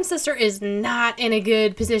Griffin's sister is not in a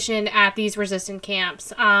good position at these resistant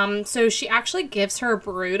camps. So she actually gives her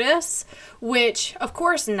Brutus, which, of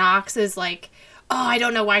course, Knox is like, oh, I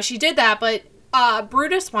don't know why she did that, but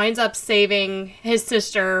Brutus winds up saving his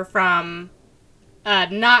sister from a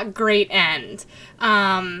not great end.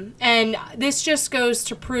 And this just goes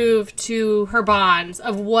to prove to her bonds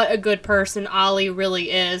of what a good person Ollie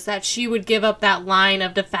really is, that she would give up that line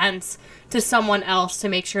of defense to someone else to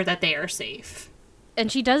make sure that they are safe.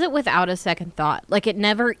 And she does it without a second thought. Like, it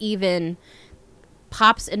never even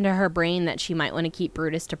pops into her brain that she might want to keep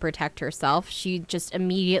Brutus to protect herself. She just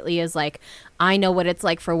immediately is like, I know what it's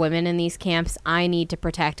like for women in these camps. I need to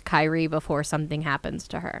protect Kyrie before something happens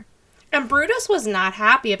to her. And Brutus was not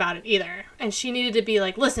happy about it either. And she needed to be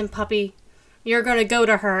like, listen, puppy, you're going to go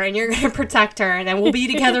to her and you're going to protect her and then we'll be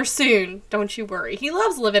together soon. Don't you worry. He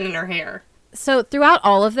loves living in her hair. So throughout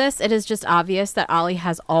all of this, it is just obvious that Ollie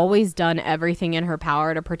has always done everything in her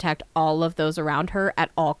power to protect all of those around her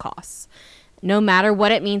at all costs, no matter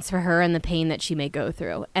what it means for her and the pain that she may go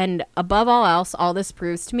through. And above all else, all this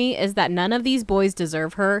proves to me is that none of these boys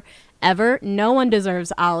deserve her ever. No one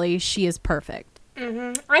deserves Ollie. She is perfect.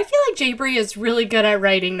 Mm-hmm. I feel like J. Bree is really good at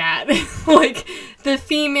writing that. Like, the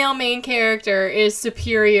female main character is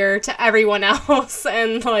superior to everyone else,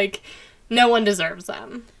 and, like, no one deserves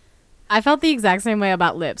them. I felt the exact same way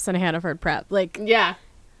about Lips and Hannaford Prep. Like, yeah,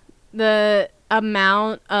 the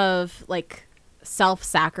amount of, like,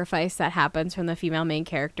 self-sacrifice that happens from the female main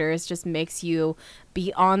characters just makes you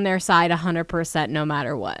be on their side 100% no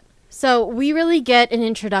matter what. So we really get an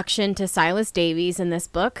introduction to Silas Davies in this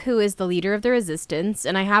book, who is the leader of the resistance.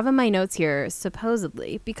 And I have in my notes here,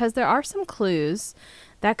 supposedly, because there are some clues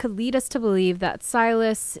that could lead us to believe that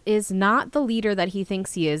Silas is not the leader that he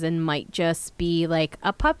thinks he is and might just be like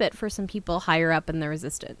a puppet for some people higher up in the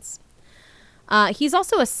resistance. He's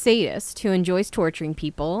also a sadist who enjoys torturing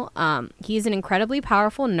people. He's an incredibly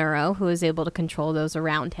powerful neuro who is able to control those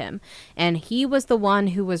around him. And he was the one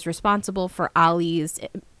who was responsible for Ollie's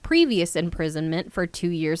previous imprisonment for 2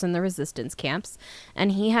 years in the resistance camps.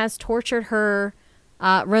 And he has tortured her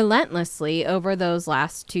relentlessly over those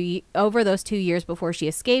 2 years before she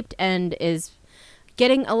escaped, and is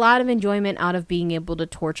getting a lot of enjoyment out of being able to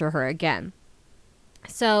torture her again.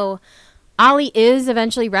 So Ollie is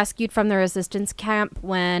eventually rescued from the resistance camp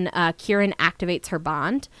when Kieran activates her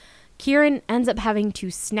bond. Kieran ends up having to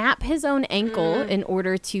snap his own ankle in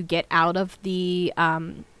order to get out of the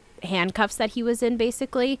handcuffs that he was in,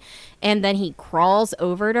 basically. And then he crawls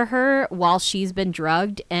over to her while she's been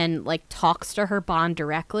drugged and, like, talks to her bond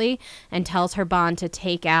directly and tells her bond to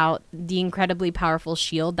take out the incredibly powerful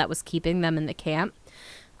shield that was keeping them in the camp.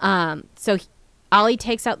 So Ollie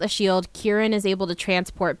takes out the shield. Kieran is able to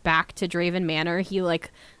transport back to Draven Manor. He,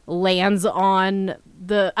 like, lands on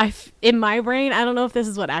in my brain, I don't know if this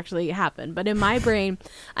is what actually happened, but in my brain,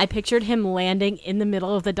 I pictured him landing in the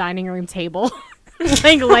middle of the dining room table,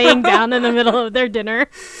 like laying down in the middle of their dinner.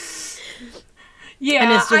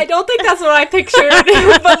 Yeah, I don't think that's what I pictured,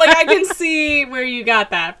 but, like, I can see where you got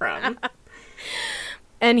that from.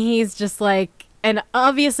 And he's just like, and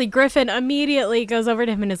obviously Griffin immediately goes over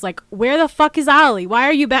to him and is like, where the fuck is Ollie? Why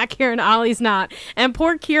are you back here and Ollie's not? And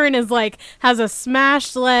poor Kieran is like, has a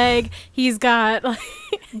smashed leg. He's got like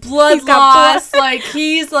blood loss. Like,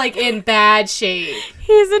 he's like in bad shape.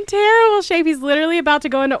 He's in terrible shape. He's literally about to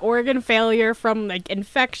go into organ failure from, like,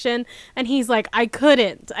 infection. And he's like, I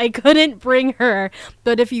couldn't bring her.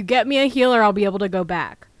 But if you get me a healer, I'll be able to go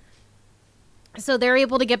back. So they're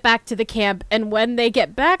able to get back to the camp, and when they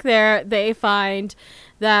get back there, they find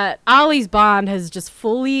that Ollie's bond has just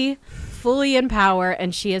fully in power,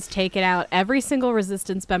 and she has taken out every single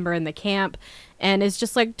resistance member in the camp and is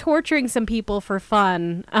just, like, torturing some people for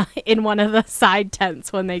fun in one of the side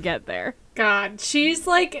tents when they get there. God, she's,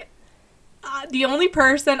 like, the only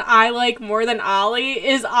person I like more than Ollie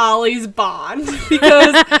is Ollie's bond,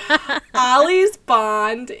 because Ollie's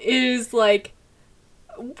bond is, like,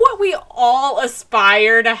 what we all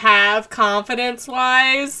aspire to have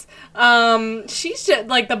confidence-wise. She's just,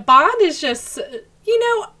 like, the bond is just, you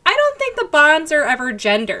know, I don't think the bonds are ever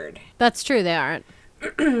gendered. That's true, they aren't.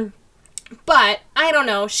 But, I don't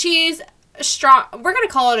know, she's strong. We're going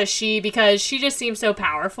to call it a she because she just seems so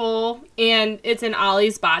powerful, and it's in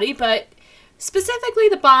Ollie's body, but specifically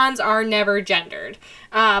the bonds are never gendered.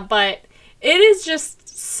 But it is just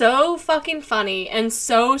so fucking funny and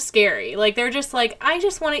so scary. Like, they're just like, I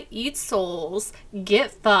just want to eat souls,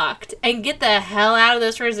 get fucked, and get the hell out of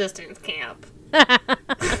this resistance camp.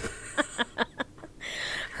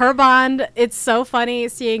 Her bond, it's so funny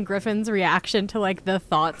seeing Griffin's reaction to, like, the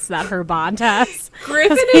thoughts that her bond has.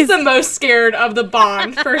 Griffin is the most scared of the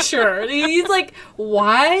bond, for sure. He's like,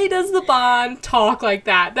 why does the bond talk like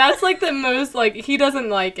that? That's, like, the most, like, he doesn't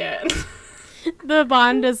like it. The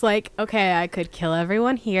bond is like, okay, I could kill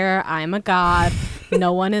everyone here. I'm a god.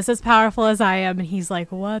 No one is as powerful as I am. And he's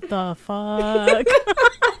like, what the fuck?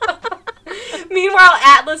 Meanwhile,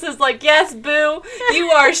 Atlas is like, yes, boo,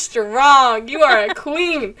 you are strong. You are a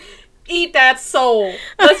queen. Eat that soul.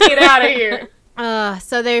 Let's get out of here.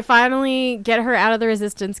 So they finally get her out of the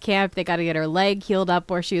resistance camp. They got to get her leg healed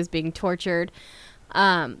up where she was being tortured.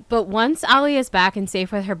 But once Ollie is back and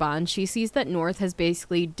safe with her bond, she sees that North has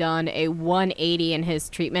basically done a 180 in his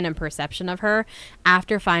treatment and perception of her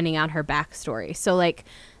after finding out her backstory. So, like,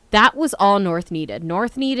 that was all North needed.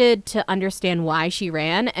 North needed to understand why she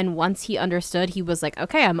ran, and once he understood, he was like,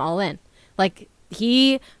 okay, I'm all in. Like,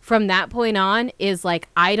 he, from that point on, is like,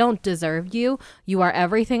 I don't deserve you. You are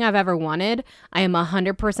everything I've ever wanted. I am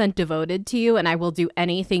 100% devoted to you, and I will do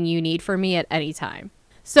anything you need for me at any time.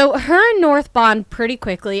 So her and North bond pretty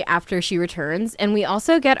quickly after she returns, and we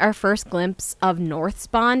also get our first glimpse of North's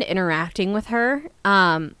bond interacting with her.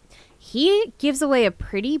 He gives away a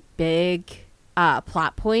pretty big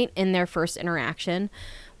plot point in their first interaction,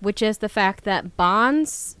 which is the fact that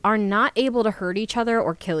bonds are not able to hurt each other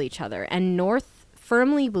or kill each other. And North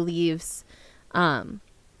firmly believes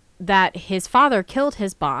that his father killed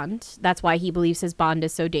his bond. That's why he believes his bond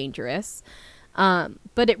is so dangerous.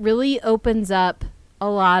 But it really opens up a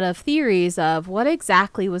lot of theories of what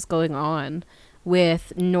exactly was going on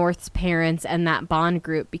with North's parents and that bond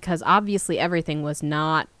group, because obviously everything was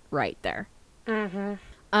not right there.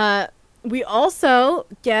 Mm-hmm. We also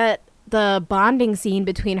get the bonding scene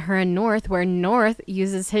between her and North, where North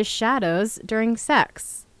uses his shadows during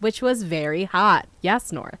sex, which was very hot.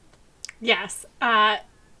 Yes, North? Yes.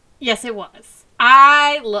 Yes, it was.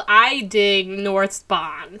 I dig North's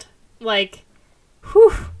bond. Like,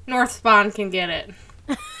 whew, North's bond can get it.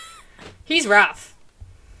 He's rough.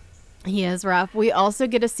 He is rough. We also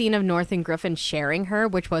get a scene of North and Griffin sharing her,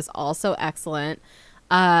 which was also excellent.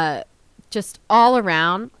 Just all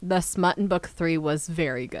around, the smut in book 3 was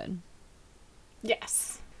very good.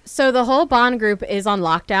 Yes. So the whole bond group is on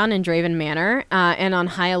lockdown in Draven Manor and on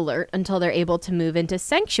high alert until they're able to move into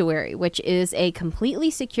Sanctuary, which is a completely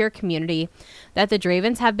secure community that the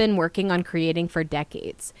Dravens have been working on creating for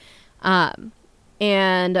decades.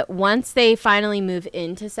 And once they finally move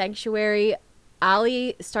into Sanctuary,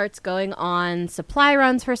 Ollie starts going on supply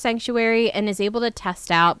runs for Sanctuary and is able to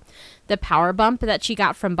test out the power bump that she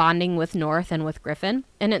got from bonding with North and with Griffin.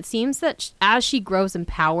 And it seems that as she grows in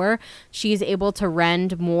power, she's able to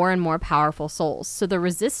rend more and more powerful souls. So the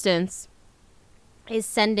Resistance is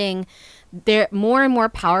sending their more and more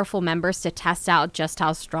powerful members to test out just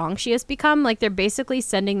how strong she has become. Like, they're basically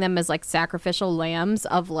sending them as like sacrificial lambs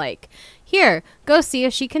of like, here, go see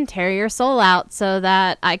if she can tear your soul out so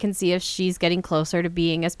that I can see if she's getting closer to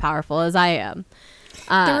being as powerful as I am.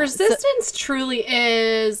 The Resistance truly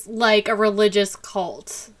is like a religious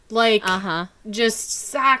cult. Like, just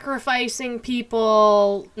sacrificing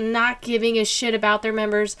people, not giving a shit about their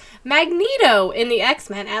members. Magneto in the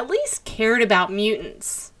X-Men at least cared about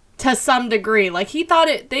mutants to some degree. Like, they thought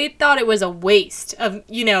it was a waste of,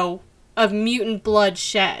 of mutant blood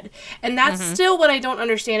shed. And that's still what I don't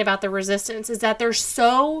understand about the Resistance, is that they're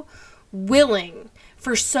so willing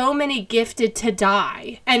for so many gifted to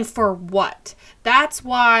die. And for what? That's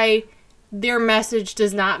why their message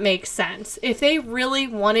does not make sense. If they really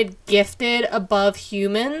wanted gifted above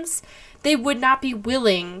humans, they would not be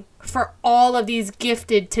willing for all of these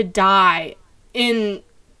gifted to die in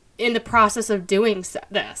the process of doing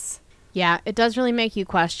this. Yeah, it does really make you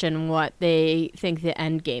question what they think the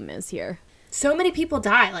end game is here. So many people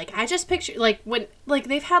die. Like, I just picture, like, when, like,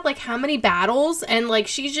 they've had, like, how many battles, and, like,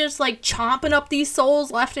 she's just, like, chomping up these souls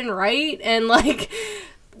left and right, and, like,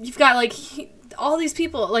 you've got, like, all these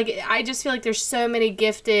people. Like, I just feel like there's so many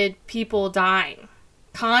gifted people dying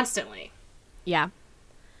constantly. Yeah.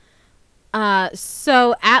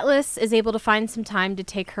 So Atlas is able to find some time to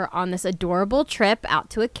take her on this adorable trip out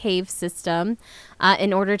to a cave system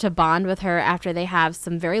in order to bond with her after they have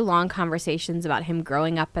some very long conversations about him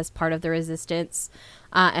growing up as part of the Resistance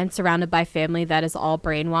and surrounded by family that is all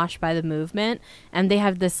brainwashed by the movement. And they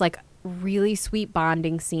have this like really sweet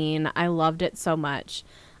bonding scene. I loved it so much.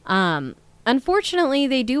 Unfortunately,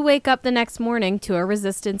 they do wake up the next morning to a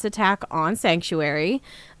resistance attack on Sanctuary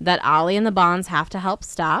that Ollie and the Bonds have to help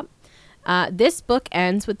stop. This book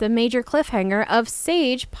ends with the major cliffhanger of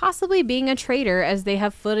Sage possibly being a traitor, as they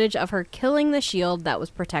have footage of her killing the shield that was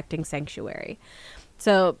protecting Sanctuary.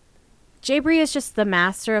 So J. Bree is just the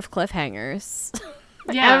master of cliffhangers.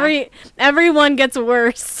 Yeah. Everyone gets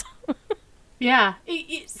worse. Yeah.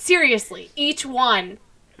 Seriously, each one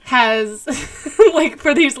has, like,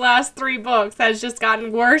 for these last 3 books, has just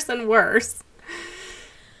gotten worse and worse.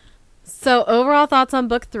 So overall thoughts on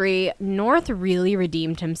book 3, North really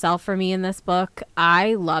redeemed himself for me in this book.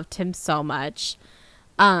 I loved him so much.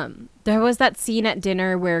 There was that scene at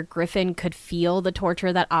dinner where Griffin could feel the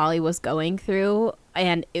torture that Ollie was going through,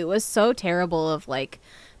 and it was so terrible of, like,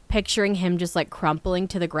 picturing him just, like, crumpling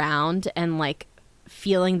to the ground and, like,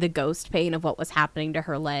 feeling the ghost pain of what was happening to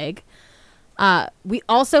her leg. We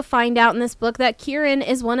also find out in this book that Kieran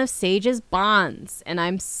is one of Sage's bonds, and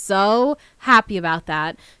I'm so happy about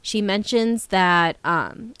that. She mentions that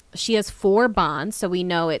she has 4 bonds, so we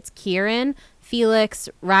know it's Kieran, Felix,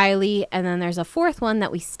 Riley, and then there's a 4th one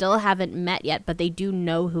that we still haven't met yet, but they do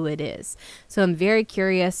know who it is. So I'm very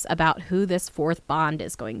curious about who this 4th bond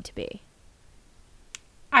is going to be.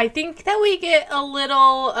 I think that we get a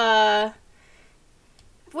little,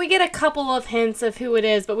 we get a couple of hints of who it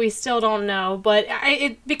is, but we still don't know. But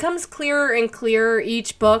it becomes clearer and clearer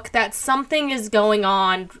each book that something is going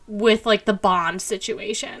on with, like, the bond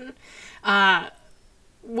situation.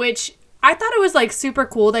 Which I thought it was, like, super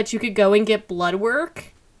cool that you could go and get blood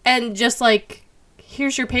work and just, like,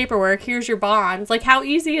 here's your paperwork, here's your bonds. Like, how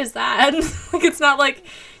easy is that? Like, it's not like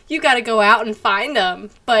you got to go out and find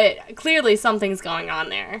them, but clearly something's going on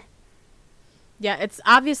there. Yeah, it's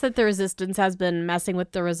obvious that the Resistance has been messing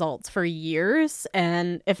with the results for years,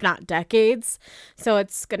 and if not decades. So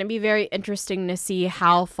it's going to be very interesting to see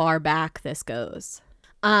how far back this goes.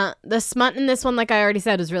 The smut in this one, like I already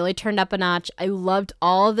said, was really turned up a notch. I loved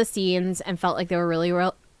all of the scenes and felt like they were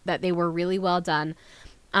really well done.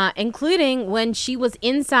 Including when she was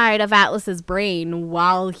inside of Atlas's brain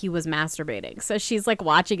while he was masturbating. So she's, like,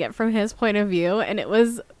 watching it from his point of view, and it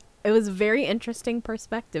was a very interesting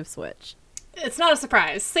perspective switch. It's not a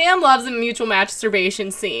surprise. Sam loves a mutual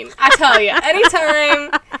masturbation scene. I tell you,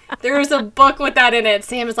 anytime there's a book with that in it,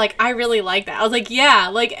 Sam is like, I really like that. I was like, yeah,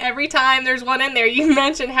 like, every time there's one in there, you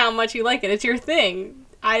mention how much you like it. It's your thing.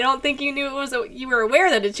 I don't think you knew you were aware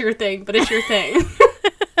that it's your thing, but it's your thing.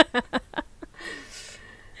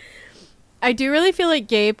 I do really feel like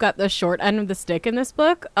Gabe got the short end of the stick in this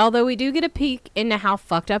book, although we do get a peek into how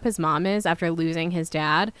fucked up his mom is after losing his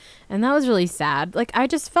dad, and that was really sad. Like, I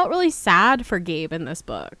just felt really sad for Gabe in this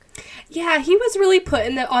book. Yeah, he was really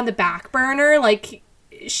put on the back burner. Like,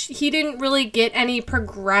 he didn't really get any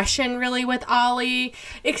progression really with Ollie,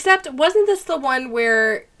 except wasn't this the one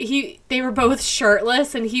where they were both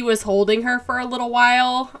shirtless and he was holding her for a little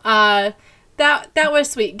while? That was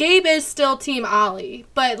sweet. Gabe is still Team Ollie,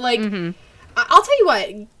 but, like, I'll tell you what,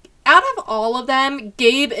 out of all of them,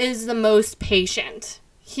 Gabe is the most patient.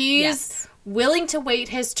 He's willing to wait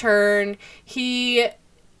his turn. He's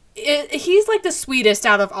like the sweetest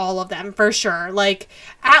out of all of them, for sure. Like,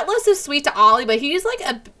 Atlas is sweet to Ollie, but he's like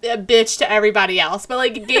a bitch to everybody else. But,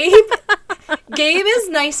 like, Gabe is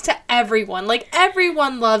nice to everyone. Like,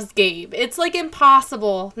 everyone loves Gabe. It's, like,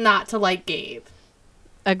 impossible not to like Gabe.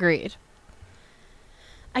 Agreed.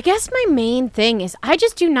 I guess my main thing is I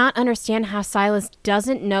just do not understand how Silas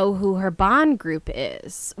doesn't know who her bond group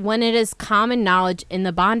is when it is common knowledge in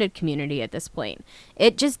the bonded community at this point.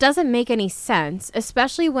 It just doesn't make any sense,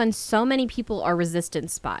 especially when so many people are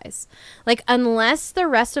resistance spies. Like, unless the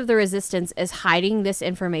rest of the resistance is hiding this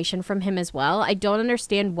information from him as well, I don't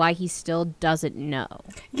understand why he still doesn't know.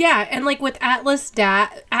 Yeah, and, like, with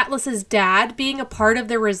Atlas's dad being a part of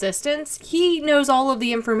the resistance, he knows all of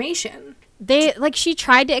the information. She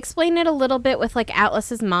tried to explain it a little bit with, like,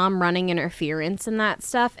 Atlas's mom running interference and that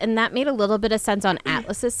stuff, and that made a little bit of sense on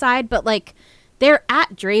Atlas's side, but, like, they're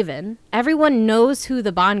at Draven. Everyone knows who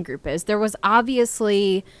the bond group is. There was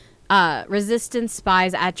obviously resistance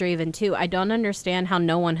spies at Draven too. I don't understand how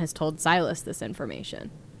no one has told Silas this information.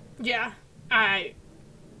 Yeah, I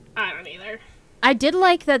don't either. I did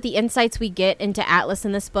like that the insights we get into Atlas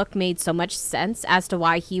in this book made so much sense as to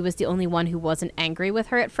why he was the only one who wasn't angry with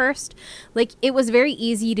her at first. Like, it was very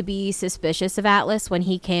easy to be suspicious of Atlas when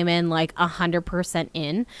he came in, like, 100%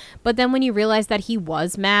 in. But then when you realize that he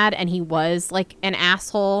was mad and he was, like, an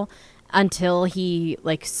asshole until he,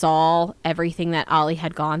 like, saw everything that Ollie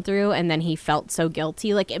had gone through and then he felt so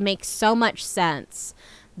guilty, like, it makes so much sense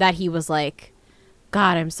that he was like,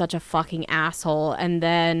 God, I'm such a fucking asshole. And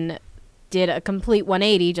then did a complete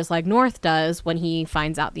 180 just like North does when he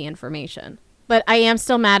finds out the information. But I am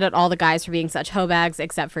still mad at all the guys for being such hoe bags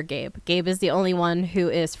except for Gabe. Gabe is the only one who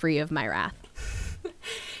is free of my wrath.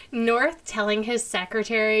 North telling his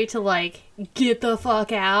secretary to, like, get the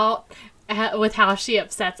fuck out with how she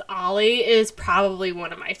upsets Ollie is probably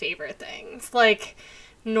one of my favorite things. Like,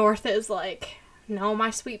 North is like, no, my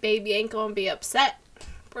sweet baby ain't gonna be upset.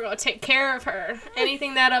 We're gonna take care of her.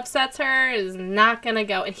 Anything that upsets her is not gonna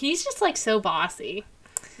go. And he's just, like, so bossy.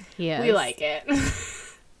 Yes. We like it.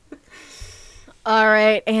 All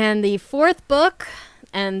right, and the fourth book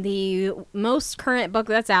and the most current book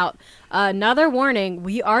that's out, another warning,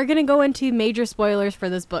 we are going to go into major spoilers for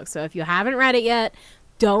this book. So if you haven't read it yet,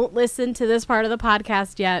 don't listen to this part of the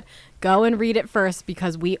podcast yet. Go and read it first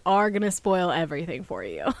because we are going to spoil everything for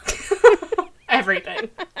you. Everything.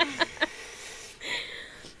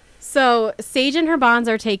 So Sage and her bonds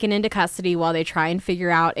are taken into custody while they try and figure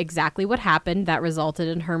out exactly what happened that resulted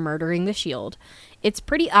in her murdering the Shield. It's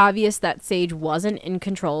pretty obvious that Sage wasn't in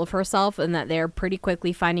control of herself and that they're pretty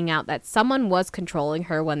quickly finding out that someone was controlling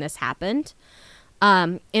her when this happened.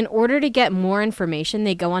 In order to get more information,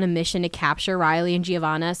 they go on a mission to capture Riley and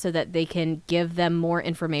Giovanna so that they can give them more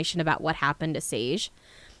information about what happened to Sage.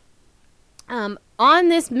 On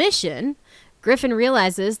this mission, Griffin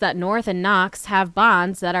realizes that North and Knox have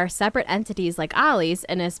bonds that are separate entities like Ollie's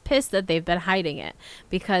and is pissed that they've been hiding it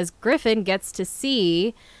because Griffin gets to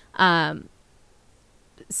see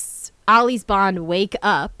Ollie's bond wake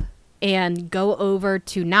up and go over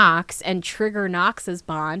to Knox and trigger Knox's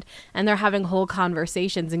bond, and they're having whole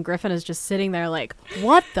conversations, and Griffin is just sitting there like,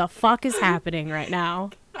 what the fuck is happening right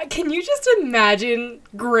now? Can you just imagine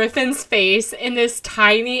Griffin's face in this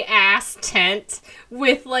tiny ass tent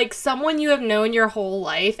with, like, someone you have known your whole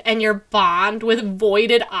life and your bond with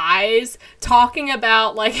voided eyes talking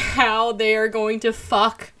about, like, how they are going to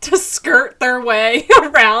fuck to skirt their way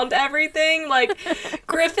around everything? Like,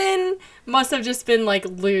 Griffin must have just been, like,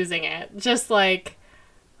 losing it. Just, like,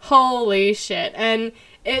 holy shit. And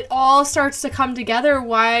it all starts to come together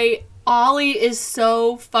why Ollie is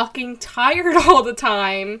so fucking tired all the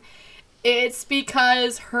time. It's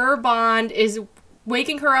because her bond is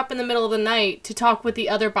waking her up in the middle of the night to talk with the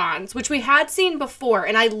other bonds, which we had seen before,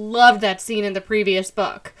 and I loved that scene in the previous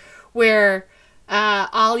book, where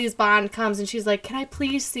Ollie's bond comes and she's like, can I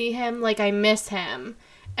please see him? Like, I miss him.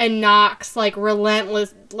 And Knox, like,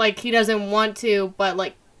 relentless, like, he doesn't want to, but,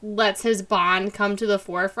 like, lets his bond come to the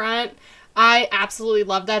forefront. I absolutely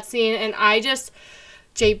love that scene, and I just...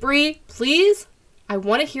 J. Bree, please, I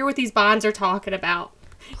want to hear what these bonds are talking about.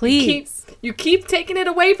 Please. You keep taking it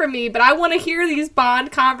away from me, but I want to hear these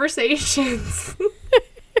bond conversations.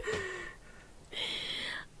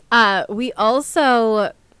 We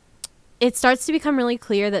also... It starts to become really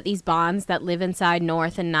clear that these bonds that live inside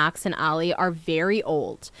North and Knox and Ollie are very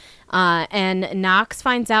old. And Knox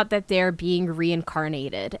finds out that they're being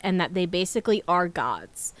reincarnated and that they basically are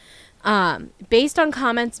gods. Based on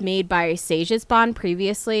comments made by Sage's bond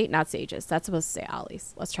previously, not Sage's, that's supposed to say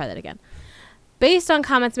Ollie's. Let's try that again. Based on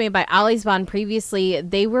comments made by Ollie's bond previously,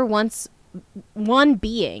 they were once one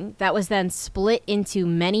being that was then split into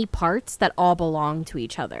many parts that all belong to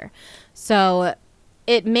each other. So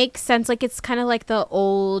it makes sense. Like, it's kind of like the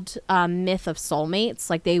old myth of soulmates.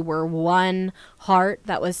 Like, they were one heart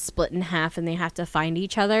that was split in half and they have to find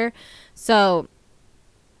each other. So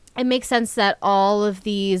it makes sense that all of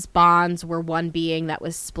these bonds were one being that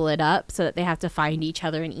was split up so that they have to find each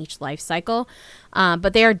other in each life cycle.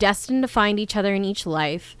 But they are destined to find each other in each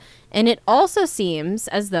life. And it also seems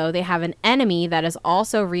as though they have an enemy that is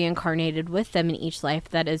also reincarnated with them in each life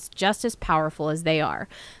that is just as powerful as they are.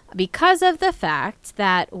 Because of the fact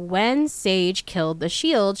that when Sage killed the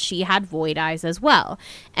Shield, she had void eyes as well.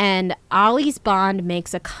 And Ollie's bond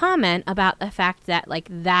makes a comment about the fact that, like,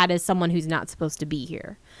 that is someone who's not supposed to be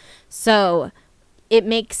here. So it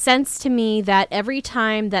makes sense to me that every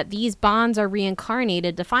time that these bonds are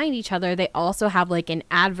reincarnated to find each other, they also have, like, an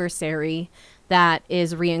adversary that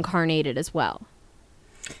is reincarnated as well.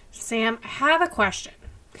 Sam, I have a question.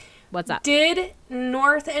 What's up? Did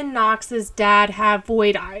North and Knox's dad have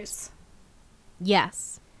void eyes?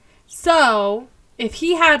 Yes. So, if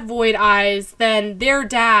he had void eyes, then their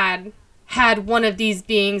dad had one of these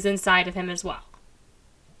beings inside of him as well.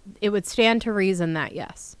 It would stand to reason that,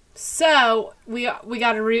 yes. So, we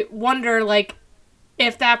got to wonder, like,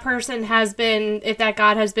 if that person has been, if that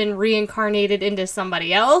god has been reincarnated into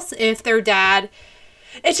somebody else, if their dad...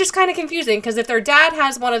 It's just kind of confusing, because if their dad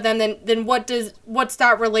has one of them, then what's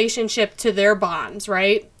that relationship to their bonds,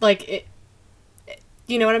 right? Like,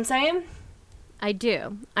 you know what I'm saying? I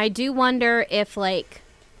do. I do wonder if, like,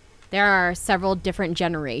 there are several different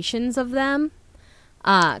generations of them.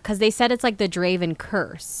 Because they said it's like the Draven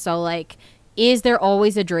curse. So, like, is there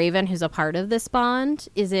always a Draven who's a part of this bond?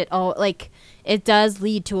 Is it all, like, it does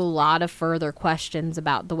lead to a lot of further questions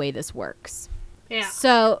about the way this works. Yeah.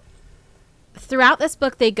 So, throughout this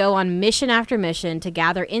book, they go on mission after mission to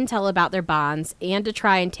gather intel about their bonds and to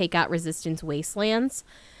try and take out Resistance wastelands.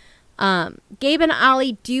 Gabe and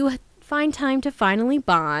Ollie do find time to finally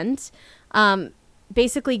bond.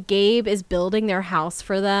 Basically, Gabe is building their house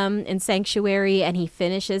for them in Sanctuary, and he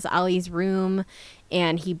finishes Ollie's room,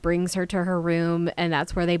 and he brings her to her room, and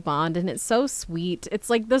that's where they bond, and it's so sweet. It's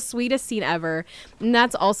like the sweetest scene ever. And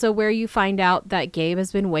that's also where you find out that Gabe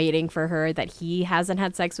has been waiting for her, that he hasn't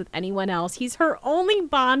had sex with anyone else. He's her only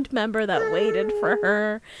bond member that waited for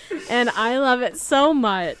her, and I love it so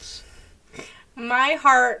much. My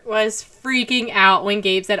heart was freaking out when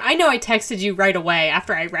Gabe said, I know I texted you right away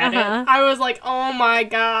after I read it. I was like, oh my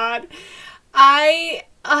God. I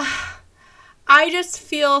just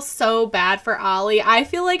feel so bad for Ollie. I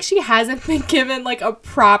feel like she hasn't been given, like, a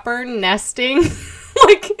proper nesting,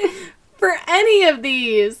 like, for any of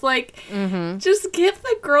these. Like, just give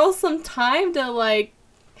the girl some time to, like,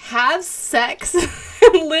 have sex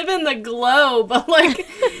and live in the glow. But, like,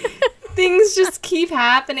 things just keep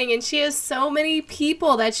happening, and she has so many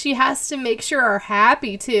people that she has to make sure are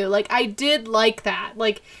happy, too. Like, I did like that.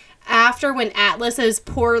 Like, after when Atlas is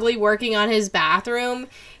poorly working on his bathroom,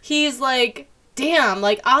 he's like, damn,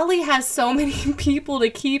 like, Ollie has so many people to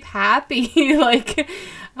keep happy. Like,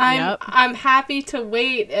 I'm happy to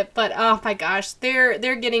wait, but oh my gosh, their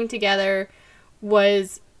getting together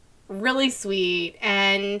was really sweet,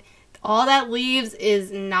 and all that leaves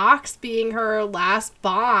is Nox being her last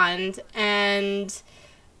bond. And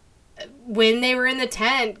when they were in the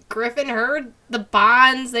tent, Griffin heard the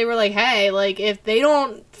bonds. They were like, hey, like, if they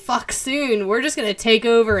don't fuck soon, we're just gonna take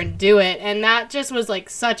over and do it. And that just was, like,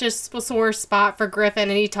 such a sore spot for Griffin.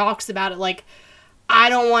 And he talks about it like, I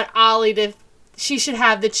don't want Ollie to, she should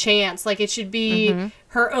have the chance. Like, it should be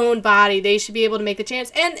her own body. They should be able to make the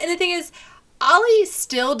chance. And the thing is, Ollie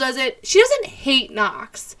still doesn't, she doesn't hate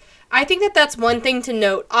Nox. I think that that's one thing to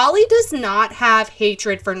note. Ollie does not have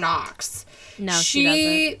hatred for Nox. No,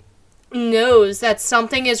 she doesn't. Knows that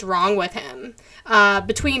something is wrong with him.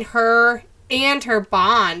 Between her and her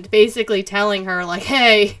bond, basically telling her, like,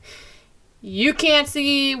 hey, you can't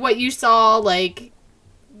see what you saw, like,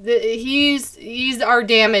 he's our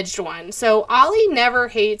damaged one. So Ollie never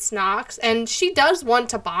hates Nox, and she does want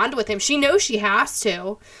to bond with him. She knows she has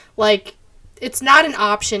to. Like, it's not an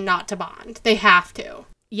option not to bond. They have to.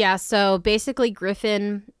 Yeah, so basically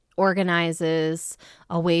Griffin organizes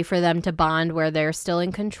a way for them to bond where they're still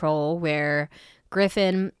in control, where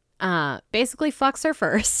Griffin basically fucks her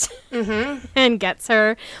first and gets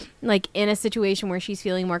her, like, in a situation where she's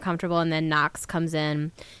feeling more comfortable, and then Nox comes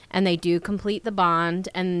in, and they do complete the bond,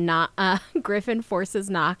 and Griffin forces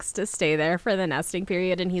Nox to stay there for the nesting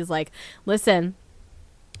period, and he's like, listen,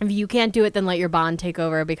 if you can't do it, then let your bond take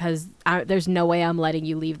over, because there's no way I'm letting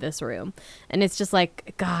you leave this room. And it's just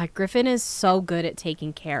like, God, Griffin is so good at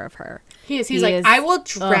taking care of her. He's like, I will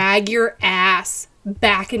drag your ass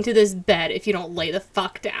back into this bed if you don't lay the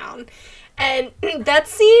fuck down. And that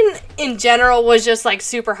scene in general was just, like,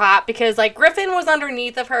 super hot, because, like, Griffin was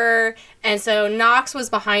underneath of her, and so Nox was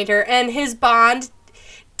behind her, and his bond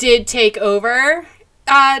did take over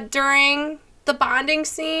during the bonding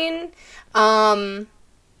scene.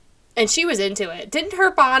 And she was into it. Didn't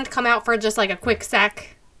her bond come out for just, like, a quick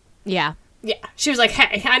sec? Yeah. Yeah. She was like,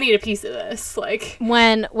 hey, I need a piece of this. Like,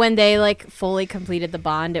 when they, like, fully completed the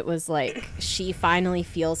bond, it was like she finally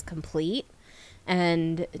feels complete.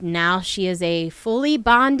 And now she is a fully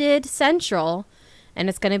bonded Central. And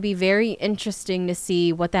it's going to be very interesting to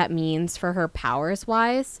see what that means for her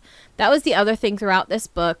powers-wise. That was the other thing throughout this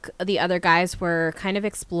book. The other guys were kind of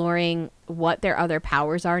exploring what their other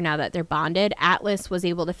powers are now that they're bonded. Atlas was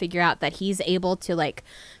able to figure out that he's able to, like,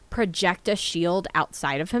 project a shield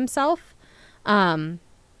outside of himself. And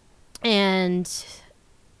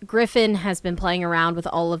Griffin has been playing around with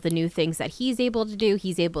all of the new things that he's able to do.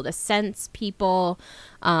 He's able to sense people.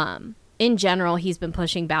 In general, he's been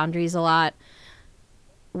pushing boundaries a lot.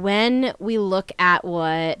 When we look at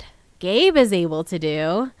what Gabe is able to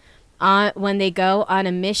do, when they go on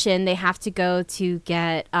a mission, they have to go to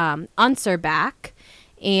get Unser back.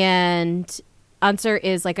 And Unser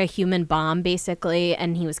is like a human bomb, basically,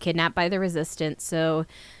 and he was kidnapped by the Resistance. So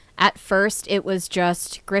at first, it was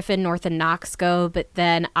just Griffin, North, and Nox go, but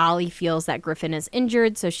then Ollie feels that Griffin is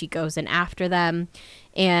injured, so she goes in after them.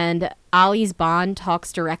 And Ollie's bond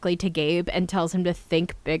talks directly to Gabe and tells him to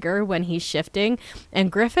think bigger when he's shifting.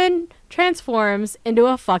 And Griffin transforms into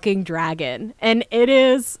a fucking dragon. And it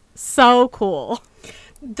is so cool.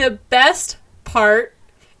 The best part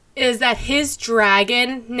is that his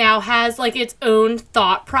dragon now has like its own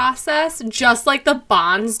thought process, just like the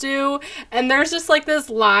Bonds do. And there's just like this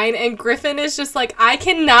line, and Griffin is just like, I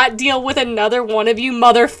cannot deal with another one of you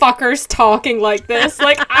motherfuckers talking like this.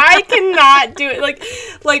 Like, I cannot do it.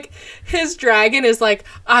 Like his dragon is like,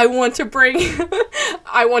 I want to bring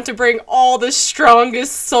all the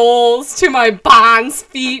strongest souls to my Bond's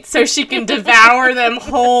feet so she can devour them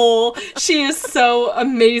whole. She is so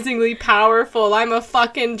amazingly powerful. I'm a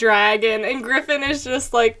fucking dragon. And Griffin is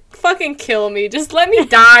just like, fucking kill me. Just let me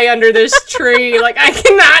die under this tree. Like, I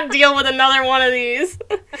cannot deal with another one of these.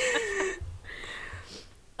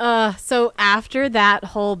 So after that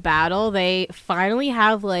whole battle, they finally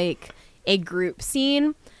have like a group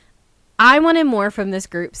scene. I wanted more from this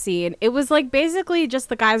group scene. It was like basically just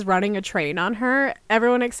the guys running a train on her.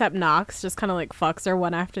 Everyone except Nox just kind of like fucks her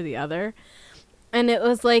one after the other. And it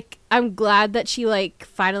was like, I'm glad that she like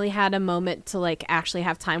finally had a moment to like actually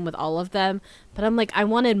have time with all of them. But I'm like, I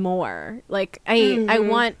wanted more. Like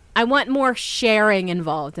I want more sharing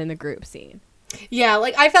involved in the group scene. Yeah,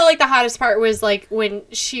 like I felt like the hottest part was like when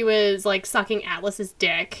she was like sucking Atlas's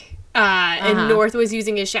dick. And North was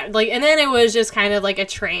using his shadow, like, and then it was just kind of like a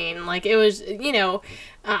train, like it was, you know,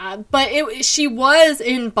 but she was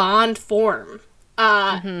in Bond form,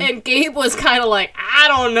 and Gabe was kind of like, I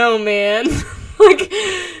don't know, man, like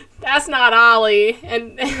that's not Ollie,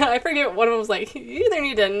 and I forget one of them was like, you either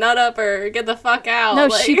need to nut up or get the fuck out. No,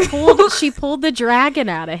 like, she pulled the dragon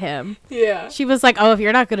out of him. Yeah, she was like, oh, if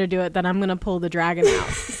you're not gonna do it, then I'm gonna pull the dragon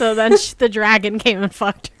out. So then the dragon came and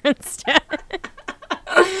fucked her instead.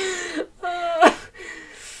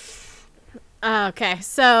 Okay,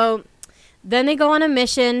 so then they go on a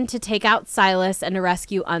mission to take out Silas and to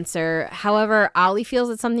rescue Unser. However, Ollie feels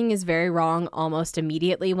that something is very wrong almost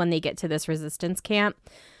immediately when they get to this resistance camp.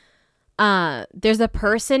 There's a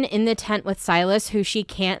person in the tent with Silas who she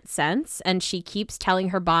can't sense, and she keeps telling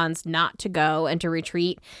her Bonds not to go and to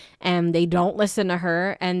retreat, and they don't listen to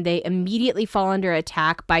her, and they immediately fall under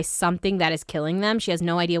attack by something that is killing them. She has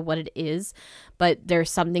no idea what it is, but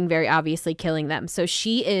there's something very obviously killing them. So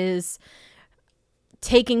she is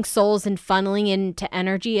taking souls and funneling into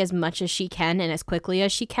energy as much as she can and as quickly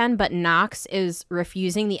as she can, but Nox is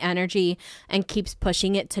refusing the energy and keeps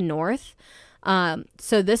pushing it to North.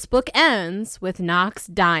 So this book ends with Nox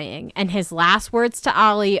dying, and his last words to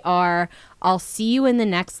Ollie are, I'll see you in the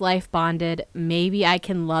next life, Bonded. Maybe I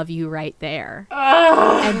can love you right there.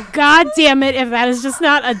 And god damn it, if that is just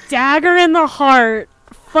not a dagger in the heart.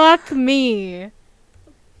 Fuck me.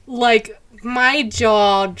 Like, my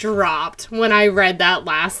jaw dropped when I read that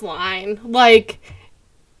last line. Like,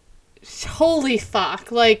 holy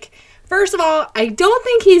fuck. Like, first of all, I don't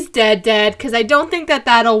think he's dead, because I don't think that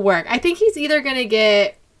that'll work. I think he's either going to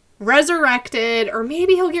get resurrected or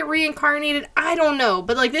maybe he'll get reincarnated. I don't know.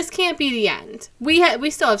 But, like, this can't be the end. We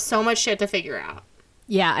still have so much shit to figure out.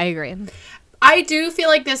 Yeah, I agree. I do feel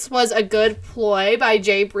like this was a good ploy by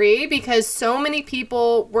Jay Bree because so many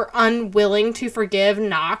people were unwilling to forgive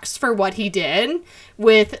Nox for what he did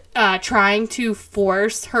with trying to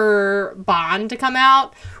force her Bond to come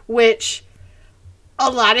out, which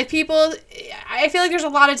a lot of people, I feel like there's a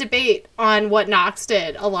lot of debate on what Nox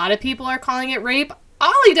did. A lot of people are calling it rape.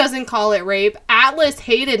 Ollie doesn't call it rape. Atlas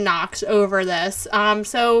hated Nox over this.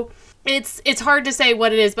 So it's hard to say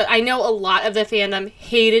what it is, but I know a lot of the fandom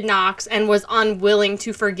hated Nox and was unwilling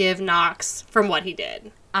to forgive Nox from what he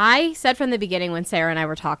did. I said from the beginning when Sarah and I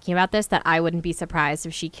were talking about this that I wouldn't be surprised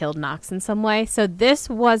if she killed Nox in some way. So this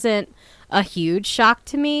wasn't a huge shock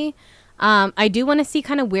to me. I do want to see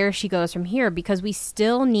kind of where she goes from here because we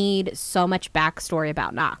still need so much backstory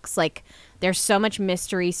about Nox. Like, there's so much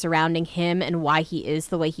mystery surrounding him and why he is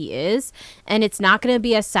the way he is. And it's not going to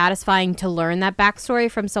be as satisfying to learn that backstory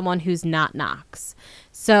from someone who's not Nox.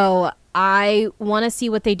 So I want to see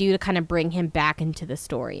what they do to kind of bring him back into the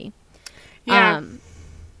story. Yeah.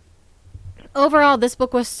 Overall, this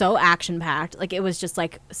book was so action-packed. Like, it was just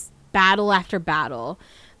like battle after battle.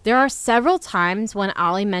 There are several times when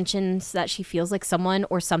Ollie mentions that she feels like someone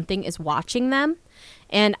or something is watching them.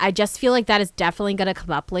 And I just feel like that is definitely going to come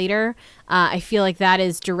up later. I feel like that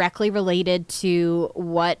is directly related to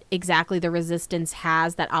what exactly the Resistance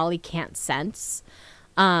has that Ollie can't sense.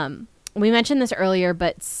 We mentioned this earlier,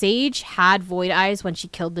 but Sage had void eyes when she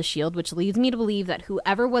killed the Shield, which leads me to believe that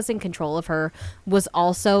whoever was in control of her was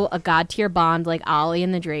also a god tier Bond like Ollie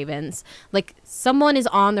and the Dravens. Like, someone is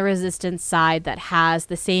on the Resistance side that has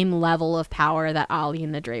the same level of power that Ollie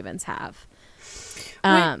and the Dravens have.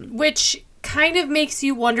 Which kind of makes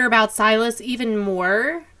you wonder about Silas even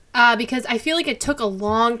more because I feel like it took a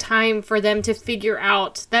long time for them to figure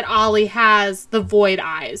out that Ollie has the void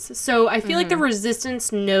eyes. So I feel like the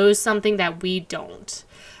Resistance knows something that we don't.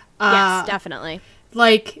 Yes, definitely.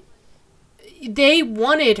 Like, they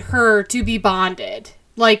wanted her to be bonded.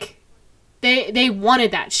 Like, they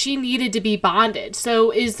wanted that. She needed to be bonded.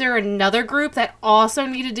 So is there another group that also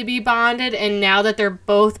needed to be bonded, and now that they're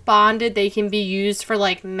both bonded, they can be used for,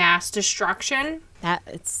 like, mass destruction?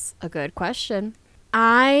 It's a good question.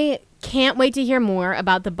 I can't wait to hear more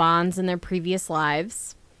about the Bonds in their previous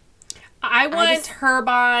lives. I want her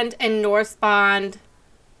Bond and North's Bond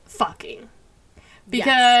fucking.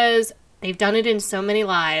 Because they've done it in so many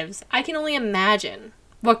lives. I can only imagine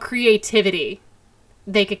what creativity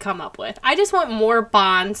they could come up with. I just want more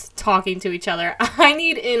Bonds talking to each other. I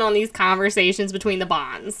need in on these conversations between the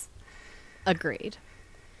Bonds. Agreed.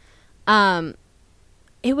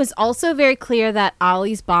 It was also very clear that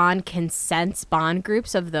Ollie's Bond can sense Bond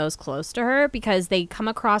groups of those close to her, because they come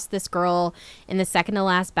across this girl in the second to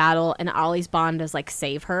last battle, and Ollie's Bond does, like,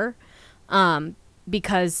 save her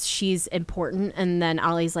because she's important. And then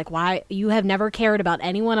Ollie's like, why? You have never cared about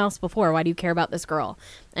anyone else before. Why do you care about this girl?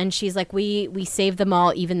 And she's like, we saved them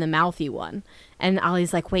all, even the mouthy one. And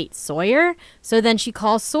Ollie's like, wait, Sawyer? So then she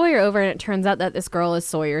calls Sawyer over, and it turns out that this girl is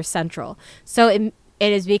Sawyer Central. So it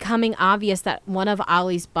is becoming obvious that one of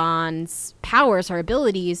Ollie's Bond's powers or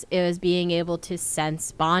abilities is being able to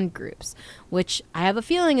sense Bond groups, which I have a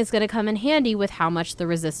feeling is going to come in handy with how much the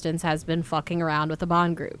Resistance has been fucking around with the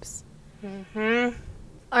Bond groups. Mm-hmm.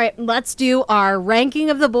 All right, let's do our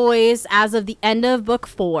ranking of the boys as of the end of book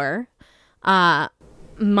 4. My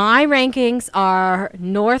rankings are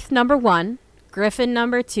North number 1, Griffin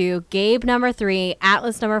number 2, Gabe number 3,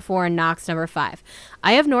 Atlas number 4, and Knox number 5.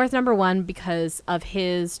 I have North number 1 because of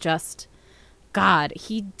his God,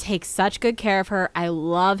 he takes such good care of her. I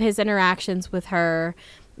love his interactions with her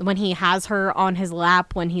when he has her on his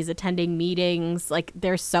lap, when he's attending meetings. Like,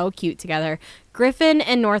 they're so cute together. Griffin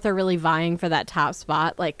and North are really vying for that top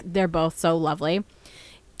spot. Like, they're both so lovely.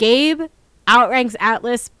 Gabe outranks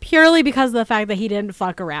Atlas purely because of the fact that he didn't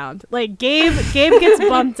fuck around. Like, Gabe gets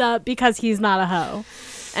bumped up because he's not a hoe.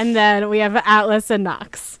 And then we have Atlas and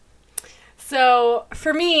Knox. So,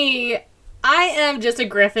 for me, I am just a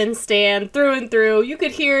Griffin stan through and through. You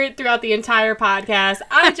could hear it throughout the entire podcast.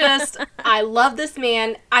 I love this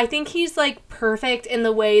man. I think he's, like, perfect in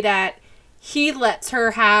the way that he lets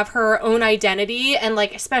her have her own identity, and,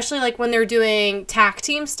 like, especially, like, when they're doing tag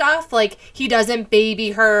team stuff, like, he doesn't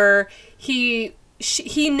baby her. He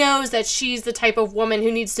knows that she's the type of woman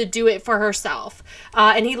who needs to do it for herself,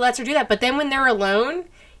 and he lets her do that. But then when they're alone,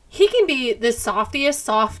 he can be the softiest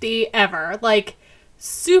softie ever. Like,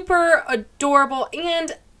 super adorable,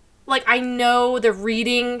 and, like, I know the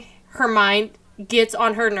reading her mind gets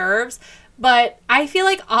on her nerves, but I feel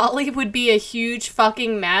like Ollie would be a huge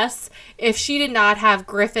fucking mess if she did not have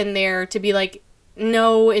Griffin there to be like,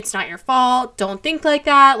 no, it's not your fault, don't think like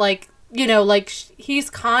that, like, you know, like, he's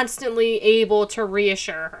constantly able to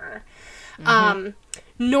reassure her. Mm-hmm.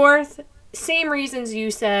 North, same reasons you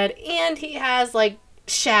said, and he has, like,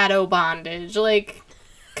 shadow bondage, like,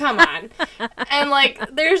 come on. And,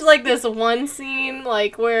 like, there's, like, this one scene,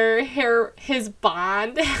 like, where his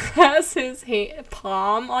Bond has his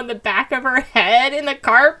palm on the back of her head in the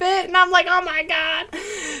carpet, and I'm like, oh my god.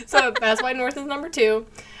 So that's why North is number 2.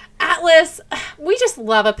 Atlas, we just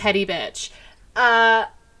love a petty bitch.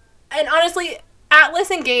 And honestly, Atlas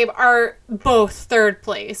and Gabe are both third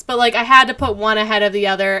place, but, like, I had to put one ahead of the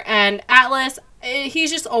other, and Atlas, he's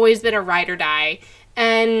just always been a ride or die,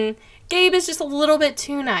 and Gabe is just a little bit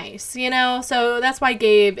too nice, you know? So that's why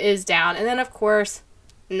Gabe is down. And then, of course,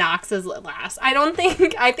 Knox is last.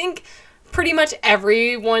 I think pretty much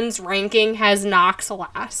everyone's ranking has Knox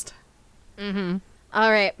last. Mm-hmm.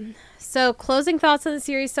 All right. So, closing thoughts on the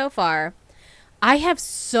series so far. I have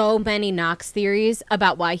so many Knox theories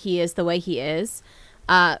about why he is the way he is.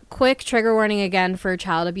 Quick trigger warning again for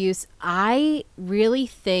child abuse. I really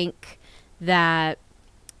think that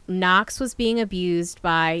Knox was being abused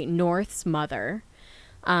by North's mother,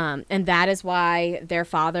 and that is why their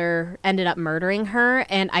father ended up murdering her.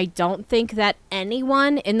 And I don't think that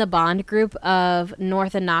anyone in the Bond group of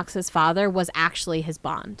North and Knox's father was actually his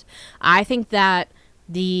Bond. I think that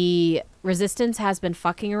the Resistance has been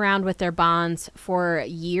fucking around with their Bonds for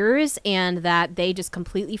years, and that they just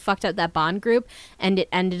completely fucked up that Bond group, and it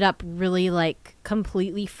ended up really, like,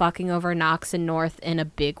 completely fucking over Knox and North in a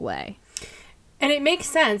big way. And it makes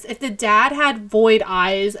sense. If the dad had void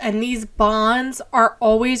eyes and these Bonds are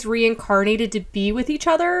always reincarnated to be with each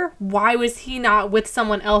other, why was he not with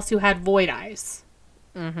someone else who had void eyes?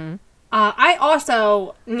 Mm-hmm. I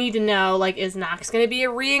also need to know, like, is Nox going to be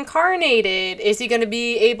reincarnated? Is he going to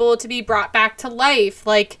be able to be brought back to life?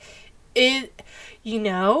 Like,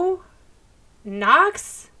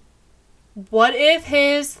 Nox, what if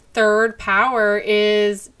his third power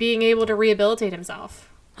is being able to rehabilitate himself?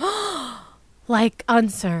 Like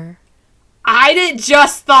Unser. I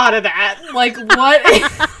just thought of that. Like, what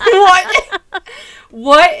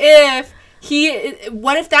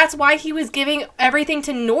if that's why he was giving everything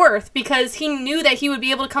to North, because he knew that he would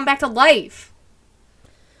be able to come back to life.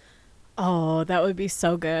 Oh, that would be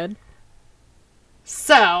so good.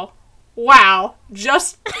 So, wow,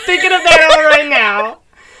 just thinking of that right now.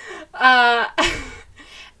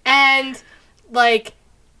 And like,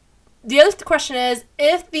 the other question is,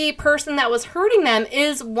 if the person that was hurting them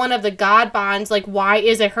is one of the god bonds, like, why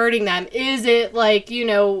is it hurting them? Is it, like,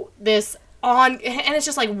 this and it's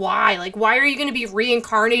just like, why? Like, why are you going to be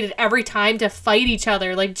reincarnated every time to fight each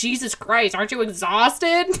other? Like, Jesus Christ, aren't you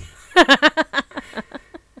exhausted?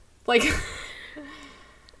 Like...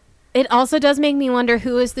 It also does make me wonder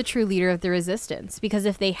who is the true leader of the Resistance, because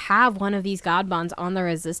if they have one of these god bonds on the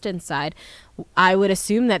Resistance side, I would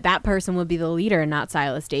assume that person would be the leader and not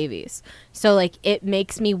Silas Davies. So, like, it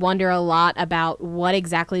makes me wonder a lot about what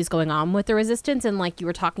exactly is going on with the Resistance, and like you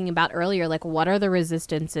were talking about earlier, like, what are the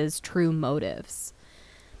Resistance's true motives?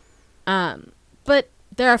 But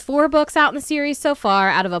there are 4 books out in the series so far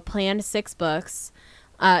out of a planned 6 books.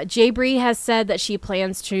 Jay Bree has said that she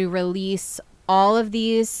plans to release all of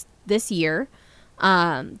these this year.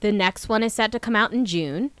 The next one is set to come out in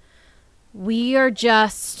June. We are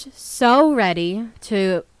just so ready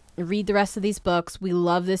to read the rest of these books. We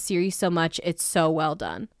love this series so much. It's so well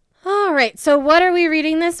done. All right, so what are we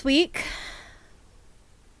reading this week?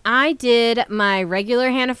 I did my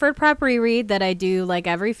regular Hannaford Prep reread that I do like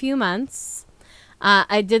every few months.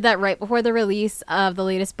 I did that right before the release of the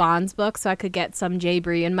latest Bonds book, so I could get some Jay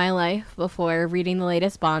Bree in my life before reading the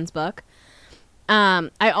latest Bonds book.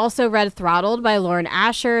 I also read Throttled by Lauren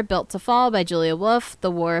Asher, Built to Fall by Julia Wolf,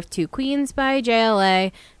 The War of Two Queens by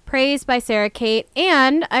JLA, Praise by Sarah Kate,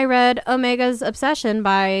 and I read Omega's Obsession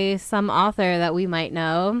by some author that we might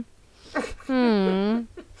know. Me!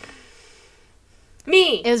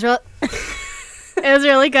 It was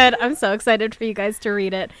really good. I'm so excited for you guys to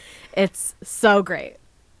read it. It's so great.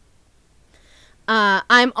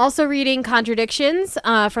 I'm also reading Contradictions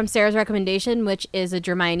from Sarah's recommendation, which is a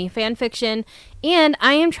Hermione fan fiction. And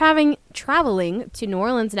I am traveling to New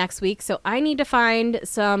Orleans next week, so I need to find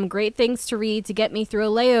some great things to read to get me through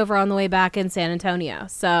a layover on the way back in San Antonio.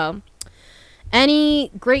 So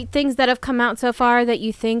any great things that have come out so far that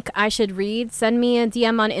you think I should read, send me a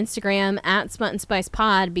DM on Instagram at Smut and Spice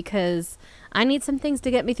Pod, because I need some things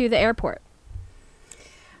to get me through the airport.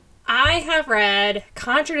 I have read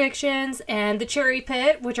Contradictions and The Cherry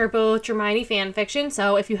Pit, which are both Hermione fan fiction.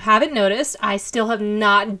 So if you haven't noticed, I still have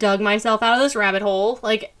not dug myself out of this rabbit hole.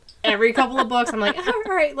 Like, every couple of books, I'm like, all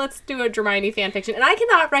right, let's do a Hermione fan fiction. And I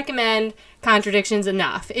cannot recommend Contradictions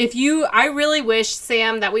enough. I really wish,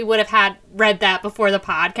 Sam, that we would have had read that before the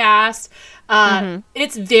podcast.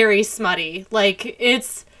 It's very smutty. Like,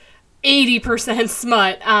 it's 80%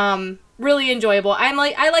 smut. Really enjoyable. I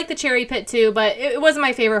like The Cherry Pit too, but it wasn't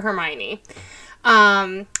my favorite Hermione.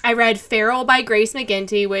 I read Feral by Grace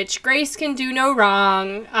McGinty, which Grace can do no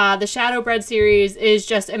wrong. The Shadowbred series is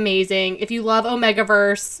just amazing. If you love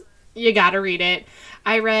Omegaverse, you gotta read it.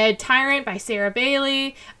 I read Tyrant by Sarah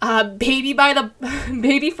Bailey, Baby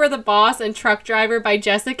for the Boss and Truck Driver by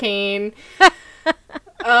Jessa Kane.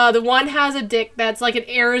 The one has a dick that's like an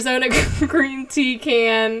Arizona green tea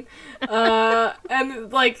can.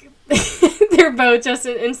 And like, they're both just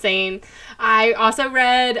insane. I also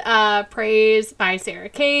read Praise by Sarah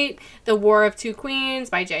Kate, The War of Two Queens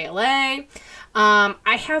by JLA.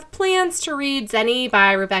 I have plans to read Zenny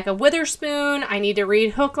by Rebecca Witherspoon. I need to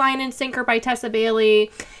read Hook, Line, and Sinker by Tessa Bailey.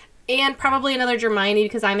 And probably another Hermione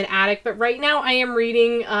because I'm an addict. But right now I am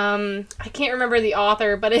reading, I can't remember the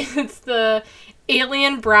author, but it's the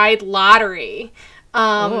Alien Bride Lottery.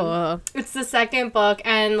 It's the second book,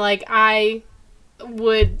 and like, I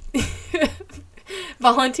would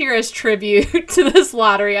volunteer as tribute to this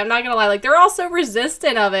lottery. I'm not gonna lie, like, they're all so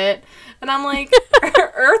resistant of it, and I'm like,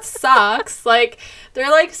 Earth sucks. Like,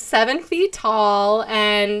 they're like 7 feet tall,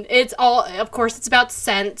 and it's all, of course, it's about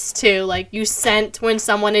scents too. Like, you scent when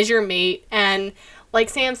someone is your mate, and like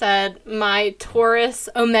Sam said, my Taurus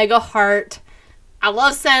Omega heart, I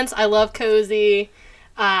love scents, I love cozy.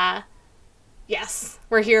 Yes,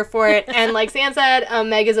 we're here for it. And like Sam said,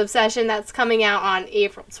 Omega's Obsession, that's coming out on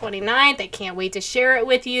April 29th. I can't wait to share it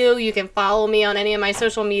with you. You can follow me on any of my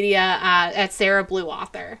social media at Sarah Blue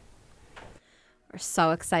Author. We're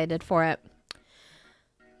so excited for it.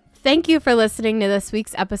 Thank you for listening to this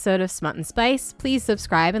week's episode of Smut and Spice. Please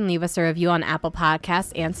subscribe and leave us a review on Apple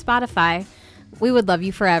Podcasts and Spotify. We would love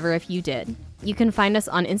you forever if you did. You can find us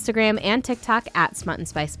on Instagram and TikTok at Smut and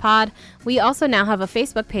Spice Pod. We also now have a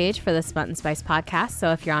Facebook page for the Smut and Spice podcast,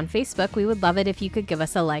 so if you're on Facebook, we would love it if you could give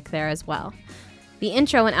us a like there as well. The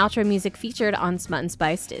intro and outro music featured on Smut and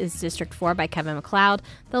Spiced is District 4 by Kevin MacLeod.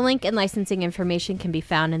 The link and licensing information can be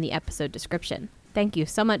found in the episode description. Thank you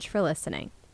so much for listening.